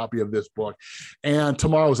 grab a copy of this book. And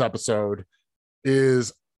tomorrow's episode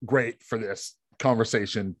is great for this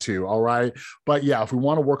conversation too. All right. But yeah, if we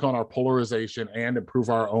want to work on our polarization and improve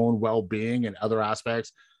our own well-being and other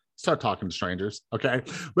aspects, start talking to strangers. Okay.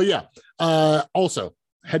 But yeah, also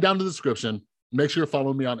head down to the description. Make sure you're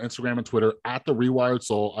following me on Instagram and Twitter at The Rewired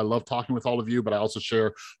Soul. I love talking with all of you, but I also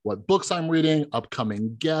share what books I'm reading,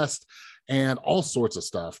 upcoming guests, and all sorts of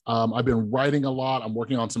stuff. I've been writing a lot. I'm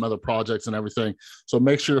working on some other projects and everything. So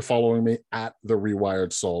make sure you're following me at The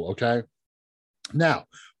Rewired Soul. Okay. Now,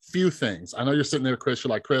 few things. I know you're sitting there, Chris. You're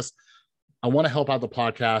like, Chris, I want to help out the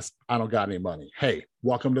podcast. I don't got any money. Hey,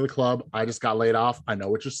 welcome to the club. I just got laid off. I know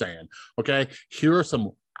what you're saying. Okay. Here are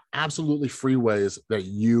some absolutely free ways that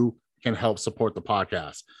you can help support the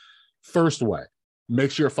podcast. First way,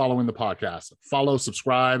 make sure you're following the podcast. Follow,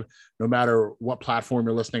 subscribe, no matter what platform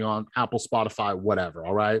you're listening on, Apple, Spotify, whatever.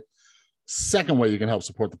 All right. Second way you can help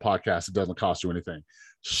support the podcast, it doesn't cost you anything.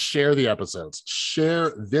 Share the episodes.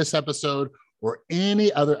 Share this episode or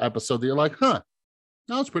any other episode that you're like, that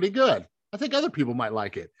was pretty good. I think other people might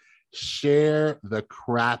like it. Share the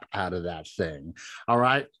crap out of that thing. All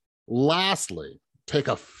right. Lastly, take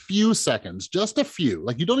a few seconds, just a few,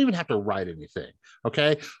 like you don't even have to write anything.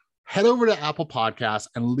 Okay. Head over to Apple Podcasts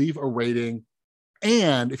and leave a rating.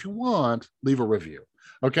 And if you want, leave a review.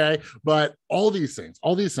 Okay. But all these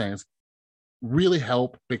things really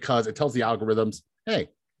help because it tells the algorithms, hey,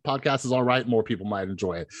 podcast is all right. More people might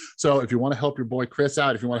enjoy it. So if you want to help your boy Chris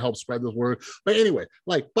out, if you want to help spread this word, but anyway,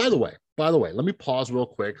 like, by the way, let me pause real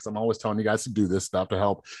quick because I'm always telling you guys to do this stuff to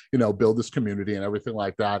help, build this community and everything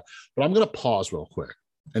like that. But I'm going to pause real quick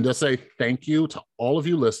and just say thank you to all of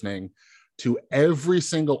you listening, to every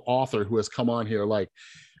single author who has come on here. Like,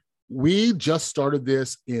 we just started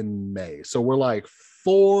this in May. So we're like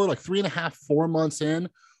 3.5, 4 months in.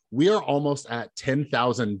 We are almost at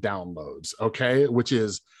 10,000 downloads, okay? Which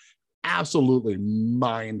is absolutely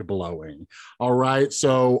mind-blowing, all right?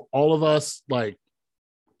 So all of us, like,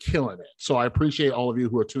 killing it. So I appreciate all of you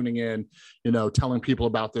who are tuning in, telling people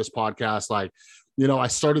about this podcast. Like, I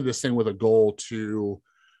started this thing with a goal to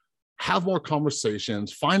have more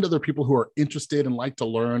conversations, find other people who are interested and like to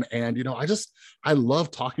learn. And, I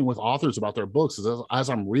love talking with authors about their books. As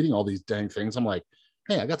I'm reading all these dang things, I'm like,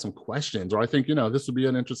 hey, I got some questions, or I think, this would be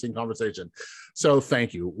an interesting conversation. So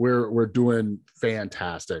thank you. We're doing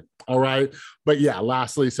fantastic. All right. But yeah,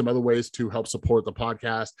 lastly, some other ways to help support the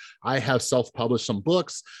podcast. I have self-published some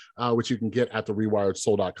books, which you can get at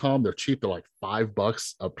therewiredsoul.com. They're cheap. They're like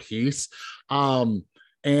 $5 a piece.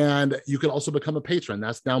 And you can also become a patron.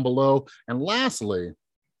 That's down below. And lastly,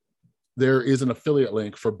 there is an affiliate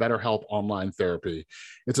link for BetterHelp Online Therapy.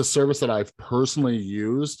 It's a service that I've personally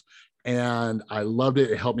used, and I loved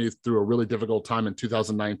it. It helped me through a really difficult time in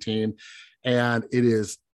 2019. And it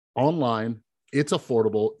is online, it's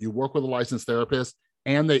affordable. You work with a licensed therapist,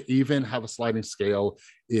 and they even have a sliding scale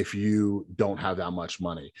if you don't have that much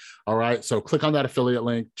money. All right. So click on that affiliate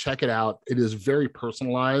link, check it out. It is very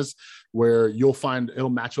personalized, where you'll find it'll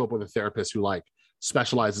match you up with a therapist who like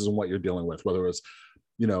specializes in what you're dealing with, whether it's,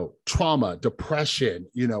 you know, trauma, depression,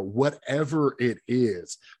 you know, whatever it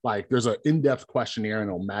is. Like there's an in-depth questionnaire and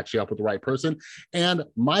it'll match you up with the right person. And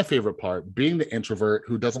my favorite part, being the introvert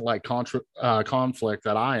who doesn't like conflict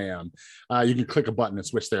that I am, you can click a button and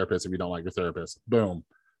switch therapists if you don't like your therapist. Boom.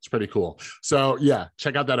 It's pretty cool. So yeah,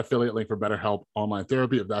 check out that affiliate link for BetterHelp Online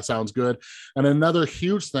Therapy if that sounds good. And another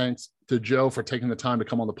huge thanks to Joe for taking the time to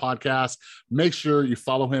come on the podcast. Make sure you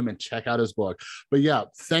follow him and check out his book. But yeah,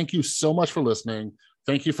 thank you so much for listening.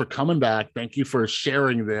 Thank you for coming back. Thank you for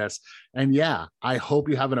sharing this. And yeah, I hope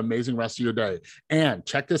you have an amazing rest of your day. And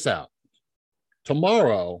check this out.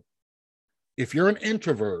 Tomorrow, if you're an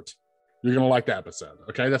introvert, you're going to like the episode.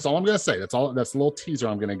 Okay. That's all I'm going to say. That's a little teaser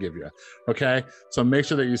I'm going to give you. Okay. So make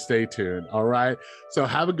sure that you stay tuned. All right. So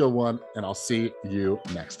have a good one, and I'll see you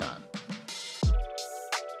next time.